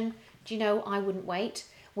question, I wouldn't wait.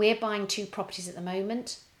 We're buying 2 properties at the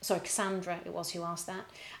moment. Cassandra it was who asked that,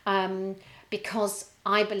 because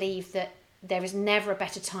I believe that there is never a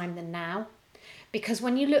better time than now. Because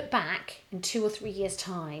when you look back in 2 or 3 years'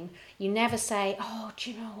 time, you never say, oh,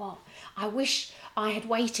 do you know what? I wish I had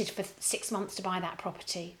waited for 6 months to buy that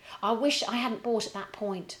property. I wish I hadn't bought at that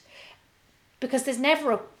point. Because there's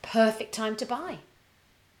never a perfect time to buy.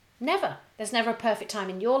 Never. There's never a perfect time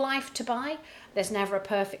in your life to buy. There's never a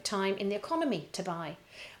perfect time in the economy to buy.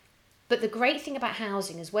 But the great thing about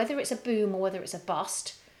housing is whether it's a boom or whether it's a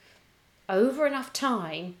bust, over enough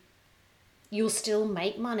time, you'll still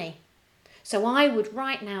make money. So I would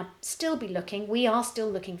right now still be looking. We are still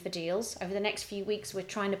looking for deals. Over the next few weeks, we're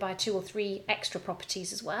trying to buy 2 or 3 extra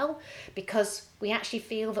properties as well, because we actually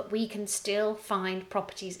feel that we can still find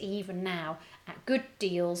properties even now at good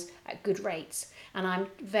deals, at good rates. And I'm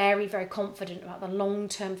very, very confident about the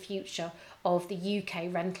long-term future of the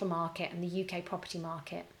UK rental market and the UK property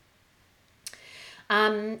market.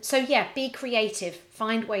 So yeah, be creative,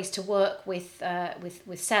 find ways to work with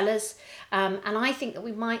sellers, and I think that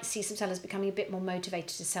we might see some sellers becoming a bit more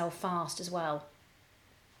motivated to sell fast as well.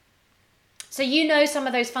 So you know some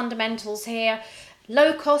of those fundamentals here: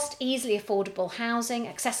 low cost, easily affordable housing,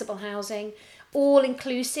 accessible housing, all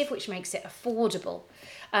inclusive, which makes it affordable.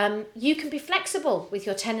 You can be flexible with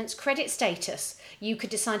your tenant's credit status. You could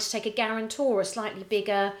decide to take a guarantor or a slightly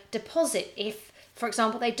bigger deposit if, for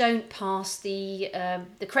example, they don't pass the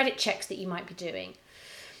credit checks that you might be doing.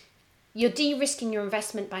 You're de-risking your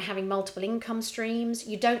investment by having multiple income streams.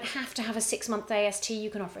 You don't have to have a 6-month AST. You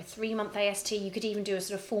can offer a 3-month AST. You could even do a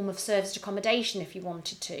sort of form of serviced accommodation if you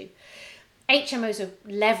wanted to. HMOs are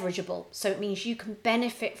leverageable, so it means you can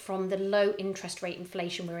benefit from the low interest rate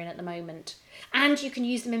inflation we're in at the moment. And you can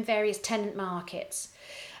use them in various tenant markets.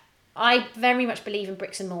 I very much believe in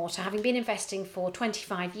bricks and mortar. Having been investing for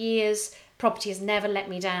 25 years, property has never let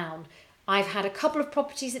me down. I've had a couple of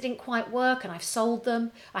properties that didn't quite work and I've sold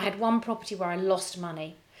them. I had one property where I lost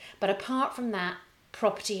money. But apart from that,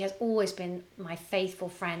 property has always been my faithful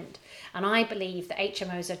friend. And I believe that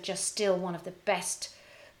HMOs are just still one of the best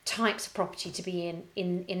types of property to be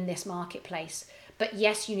in this marketplace. But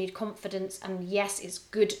yes, you need confidence, and yes, it's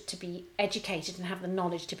good to be educated and have the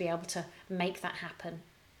knowledge to be able to make that happen.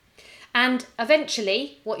 And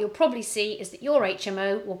eventually, what you'll probably see is that your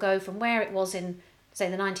HMO will go from where it was in, say,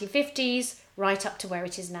 the 1950s, right up to where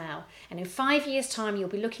it is now. And in 5 years' time, you'll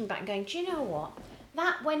be looking back and going, do you know what?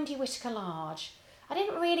 That Wendy Whitaker Large, I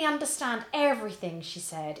didn't really understand everything she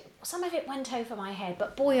said. Some of it went over my head,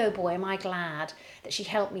 but boy, oh boy, am I glad that she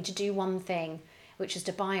helped me to do one thing, which is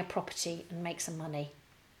to buy a property and make some money.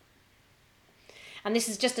 And this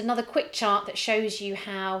is just another quick chart that shows you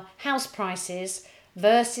how house prices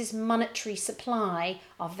versus monetary supply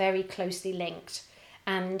are very closely linked.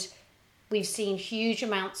 And we've seen huge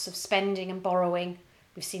amounts of spending and borrowing.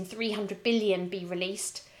 We've seen 300 billion be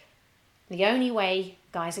released. The only way,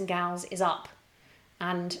 guys and gals, is up.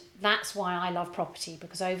 And that's why I love property,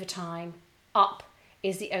 because over time, up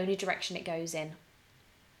is the only direction it goes in.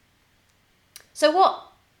 So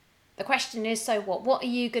what? The question is, so what? What are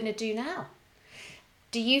you going to do now?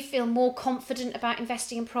 Do you feel more confident about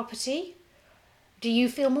investing in property? Do you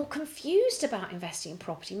feel more confused about investing in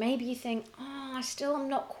property? Maybe you think, I still am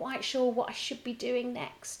not quite sure what I should be doing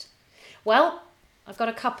next. Well, I've got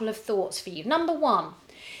a couple of thoughts for you. Number one,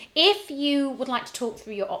 if you would like to talk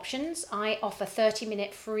through your options, I offer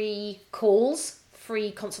 30-minute free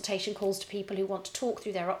consultation calls to people who want to talk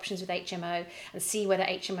through their options with HMO and see whether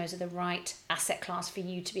HMOs are the right asset class for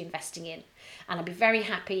you to be investing in. And I'd be very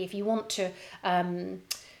happy if you want to,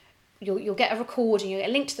 you'll get a recording, you'll get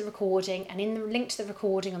a link to the recording, and in the link to the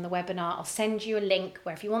recording on the webinar, I'll send you a link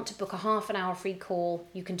where if you want to book a half an hour free call,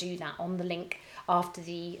 you can do that on the link after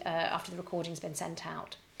the recording's been sent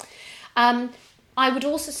out. I would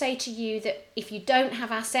also say to you that if you don't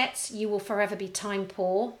have assets, you will forever be time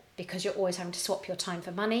poor, because you're always having to swap your time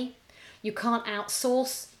for money. You can't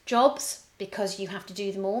outsource jobs because you have to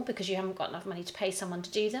do them all, because you haven't got enough money to pay someone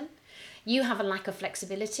to do them. You have a lack of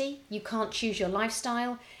flexibility. You can't choose your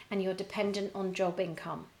lifestyle, and you're dependent on job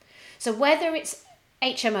income. So whether it's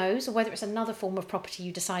HMOs or whether it's another form of property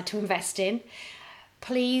you decide to invest in,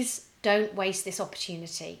 please don't waste this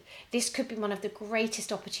opportunity. This could be one of the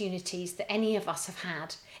greatest opportunities that any of us have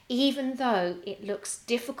had, even though it looks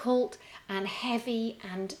difficult and heavy,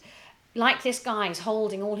 and like this guy is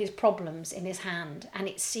holding all his problems in his hand and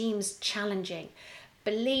it seems challenging.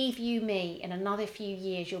 Believe you me, in another few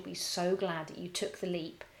years, you'll be so glad that you took the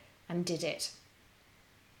leap and did it.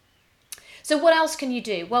 So what else can you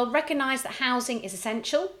do? Well, recognise that housing is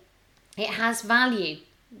essential. It has value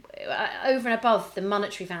over and above the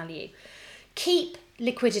monetary value. Keep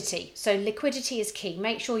liquidity. So liquidity is key.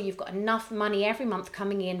 Make sure you've got enough money every month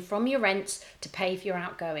coming in from your rents to pay for your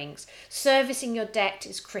outgoings. Servicing your debt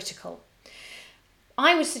is critical.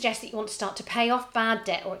 I would suggest that you want to start to pay off bad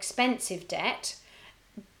debt or expensive debt,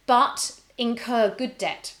 but incur good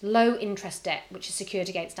debt, low interest debt, which is secured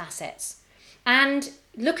against assets. And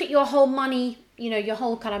look at your whole money, your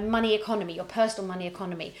whole kind of money economy, your personal money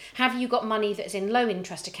economy. Have you got money that's in low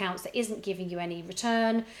interest accounts that isn't giving you any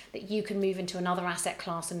return, that you can move into another asset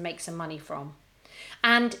class and make some money from?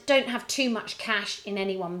 And don't have too much cash in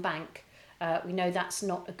any one bank. We know that's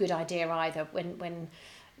not a good idea either. When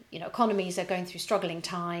economies are going through struggling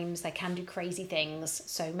times, they can do crazy things.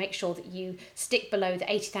 So make sure that you stick below the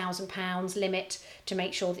 £80,000 limit to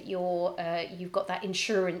make sure that you've got that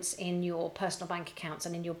insurance in your personal bank accounts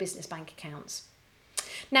and in your business bank accounts.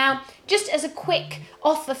 Now, just as a quick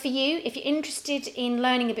offer for you, if you're interested in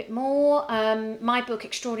learning a bit more, my book,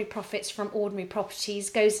 Extraordinary Profits from Ordinary Properties,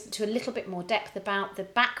 goes into a little bit more depth about the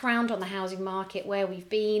background on the housing market, where we've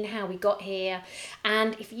been, how we got here.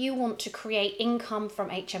 And if you want to create income from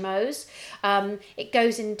HMOs, it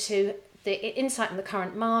goes into the insight on the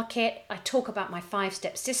current market. I talk about my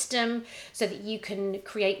 5-step system so that you can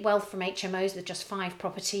create wealth from HMOs with just 5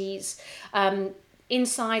 properties.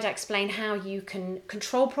 Inside, I explain how you can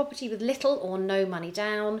control property with little or no money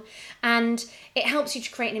down, and it helps you to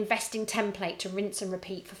create an investing template to rinse and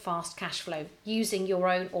repeat for fast cash flow using your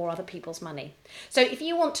own or other people's money. So if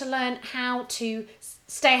you want to learn how to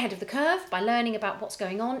stay ahead of the curve by learning about what's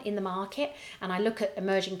going on in the market, and I look at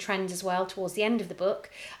emerging trends as well towards the end of the book,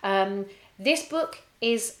 this book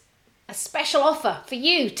is a special offer for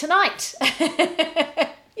you tonight.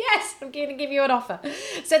 Yes, I'm going to give you an offer.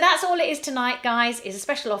 So that's all it is tonight, guys, is a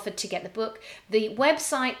special offer to get the book. The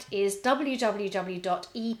website is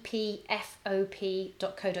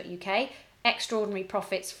www.epfop.co.uk, Extraordinary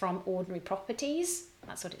Profits from Ordinary Properties.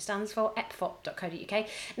 That's what it stands for, epfop.co.uk.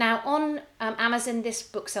 Now, on Amazon, this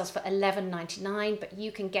book sells for $11.99, but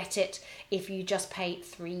you can get it if you just pay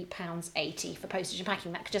 £3.80 for postage and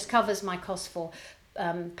packing. That just covers my cost for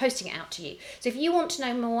posting it out to you. So if you want to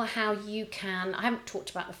know more how you can, I haven't talked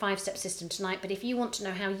about the 5-step system tonight, but if you want to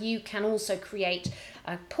know how you can also create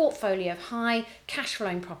a portfolio of high cash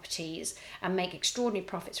flowing properties and make extraordinary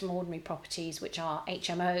profits from ordinary properties, which are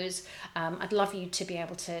HMOs, I'd love you to be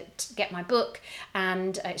able to get my book,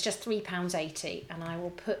 and it's just £3.80, and I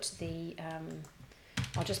will put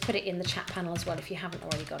I'll just put it in the chat panel as well if you haven't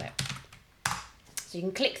already got it. So you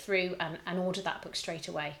can click through and order that book straight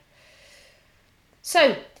away.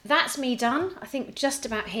 So that's me done. I think just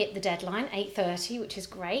about hit the deadline, 8:30, which is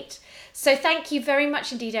great. So thank you very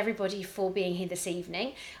much indeed, everybody, for being here this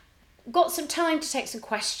evening. Got some time to take some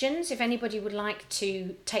questions. If anybody would like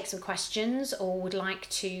to take some questions or would like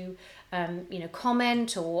to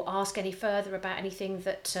comment or ask any further about anything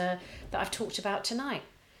that I've talked about tonight.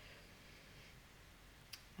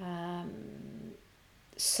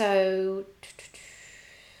 So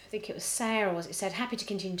I think it was Sarah, it said, happy to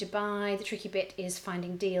continue to buy. The tricky bit is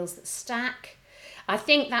finding deals that stack. I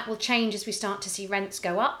think that will change as we start to see rents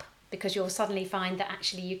go up, because you'll suddenly find that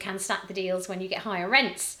actually you can stack the deals when you get higher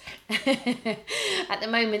rents. At the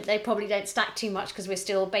moment, they probably don't stack too much because we're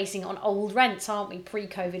still basing it on old rents, aren't we?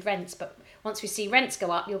 Pre-COVID rents. But once we see rents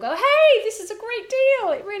go up, you'll go, hey, this is a great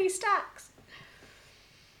deal. It really stacks.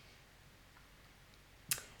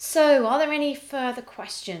 So, are there any further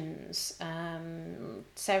questions?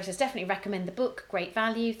 Sarah says, definitely recommend the book. Great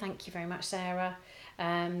value. Thank you very much, Sarah.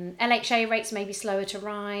 LHA rates may be slower to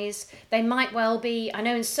rise. They might well be. I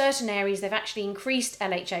know in certain areas they've actually increased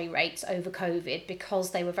LHA rates over COVID because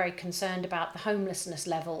they were very concerned about the homelessness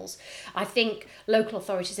levels. I think local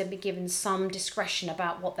authorities have been given some discretion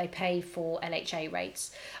about what they pay for LHA rates.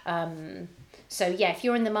 So yeah, if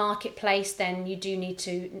you're in the marketplace, then you do need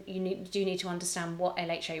to understand what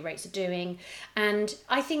LHA rates are doing. And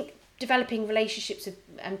I think developing relationships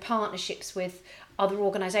and partnerships with other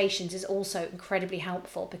organisations is also incredibly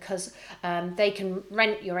helpful, because they can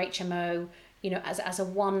rent your HMO, as a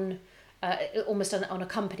one, almost on a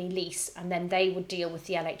company lease, and then they would deal with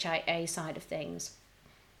the LHA side of things.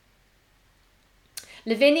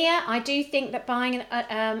 Lavinia, I do think that buying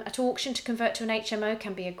at auction to convert to an HMO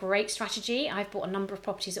can be a great strategy. I've bought a number of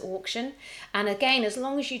properties at auction. And again, as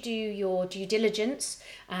long as you do your due diligence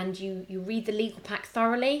and you read the legal pack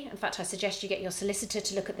thoroughly, in fact, I suggest you get your solicitor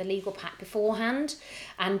to look at the legal pack beforehand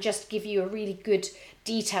and just give you a really good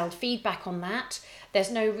detailed feedback on that. There's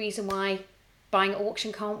no reason why buying at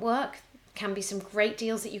auction can't work. Can be some great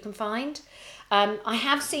deals that you can find. I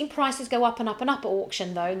have seen prices go up and up and up at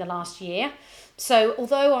auction, though, in the last year. So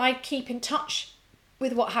although I keep in touch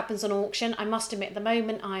with what happens on auction. I must admit, at the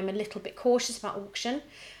moment, I'm a little bit cautious about auction.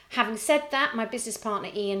 Having said that, my business partner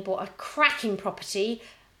Ian bought a cracking property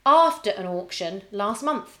after an auction last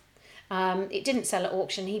month. It didn't sell at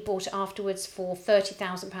auction. He bought it afterwards for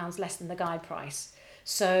 £30,000 less than the guide price.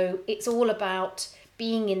 So it's all about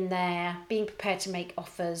being in there, being prepared to make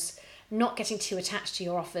offers, not getting too attached to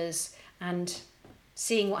your offers, and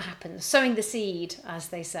seeing what happens. Sowing the seed, as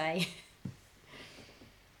they say.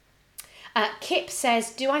 Kip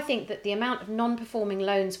says, do I think that the amount of non-performing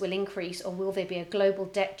loans will increase, or will there be a global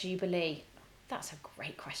debt jubilee? That's a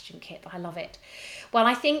great question, Kip. I love it. Well,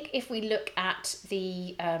 I think if we look at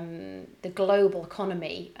the global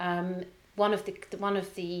economy, one of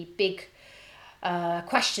the big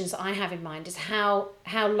questions that I have in mind is how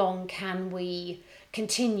long can we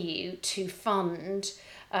continue to fund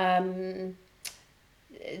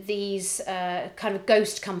these kind of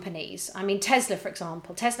ghost companies. I mean, Tesla, for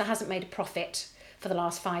example. Tesla hasn't made a profit for the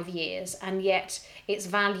last 5 years, and yet its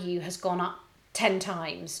value has gone up 10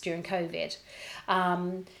 times during COVID.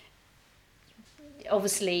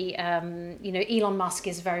 Obviously, Elon Musk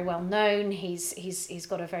is very well known. He's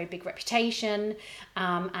got a very big reputation,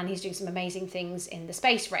 and he's doing some amazing things in the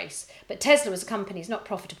space race. But Tesla as a company is not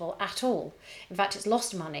profitable at all. In fact, it's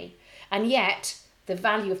lost money, and yet the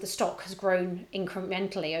value of the stock has grown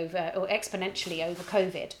incrementally or exponentially over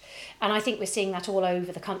COVID. And I think we're seeing that all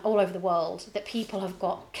over the world, that people have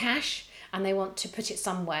got cash and they want to put it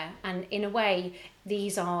somewhere. And in a way,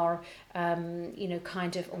 these are,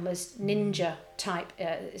 kind of almost ninja type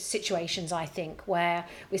situations, I think, where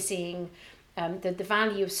we're seeing the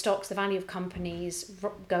value of stocks, the value of companies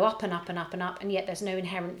go up and up and up and up, and yet there's no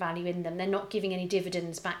inherent value in them. They're not giving any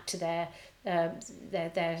dividends back to their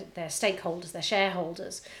stakeholders, their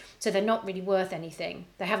shareholders. So they're not really worth anything.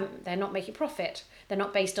 They're not making profit. They're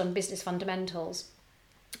not based on business fundamentals.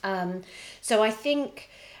 So I think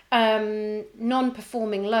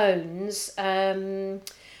non-performing loans,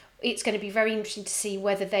 it's going to be very interesting to see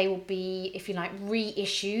whether they will be, if you like,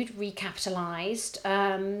 reissued, recapitalised,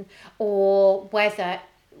 or whether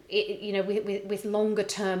with longer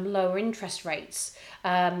term lower interest rates,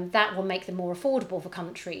 that will make them more affordable for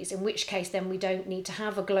countries, in which case then we don't need to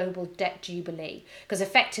have a global debt jubilee, because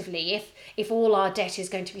effectively if all our debt is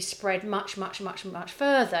going to be spread much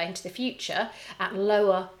further into the future at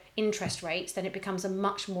lower interest rates, then it becomes a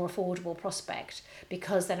much more affordable prospect,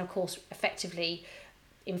 because then of course effectively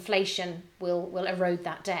inflation will erode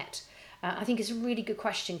that debt. I think it's a really good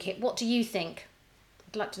question, Kit. What do you think?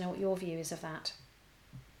 I'd like to know what your view is of that.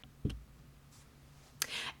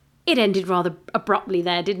 It ended rather abruptly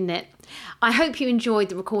there, didn't it? I hope you enjoyed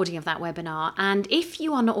the recording of that webinar, and if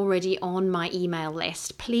you are not already on my email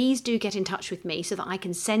list, please do get in touch with me so that I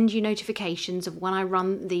can send you notifications of when I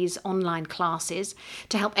run these online classes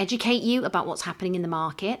to help educate you about what's happening in the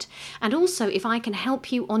market, and also if I can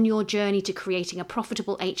help you on your journey to creating a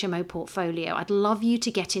profitable HMO portfolio. I'd love you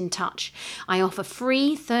to get in touch. I offer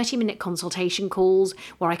free 30-minute consultation calls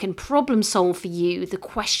where I can problem solve for you the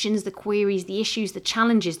questions, the queries, the issues, the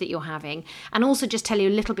challenges that you're having, and also just tell you a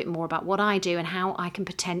little bit more about what I do and how I can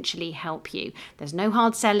potentially help you. There's no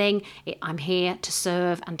hard selling. I'm here to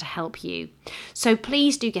serve and to help you. So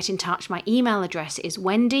please do get in touch. My email address is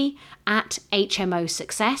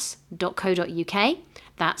wendy@hmosuccess.co.uk.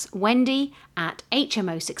 That's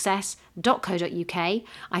wendy@hmosuccess.co.uk.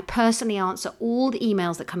 I personally answer all the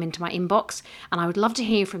emails that come into my inbox, and I would love to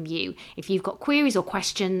hear from you if you've got queries or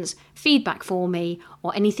questions, feedback for me,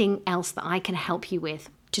 or anything else that I can help you with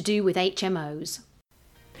to do with HMOs.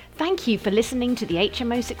 Thank you for listening to the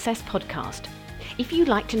HMO Success Podcast. If you'd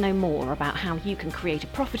like to know more about how you can create a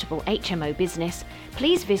profitable HMO business,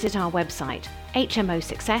 please visit our website,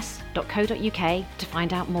 hmosuccess.co.uk, to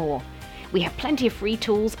find out more. We have plenty of free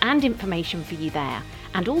tools and information for you there,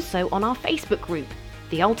 and also on our Facebook group,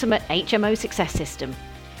 The Ultimate HMO Success System.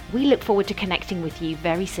 We look forward to connecting with you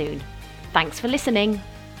very soon. Thanks for listening.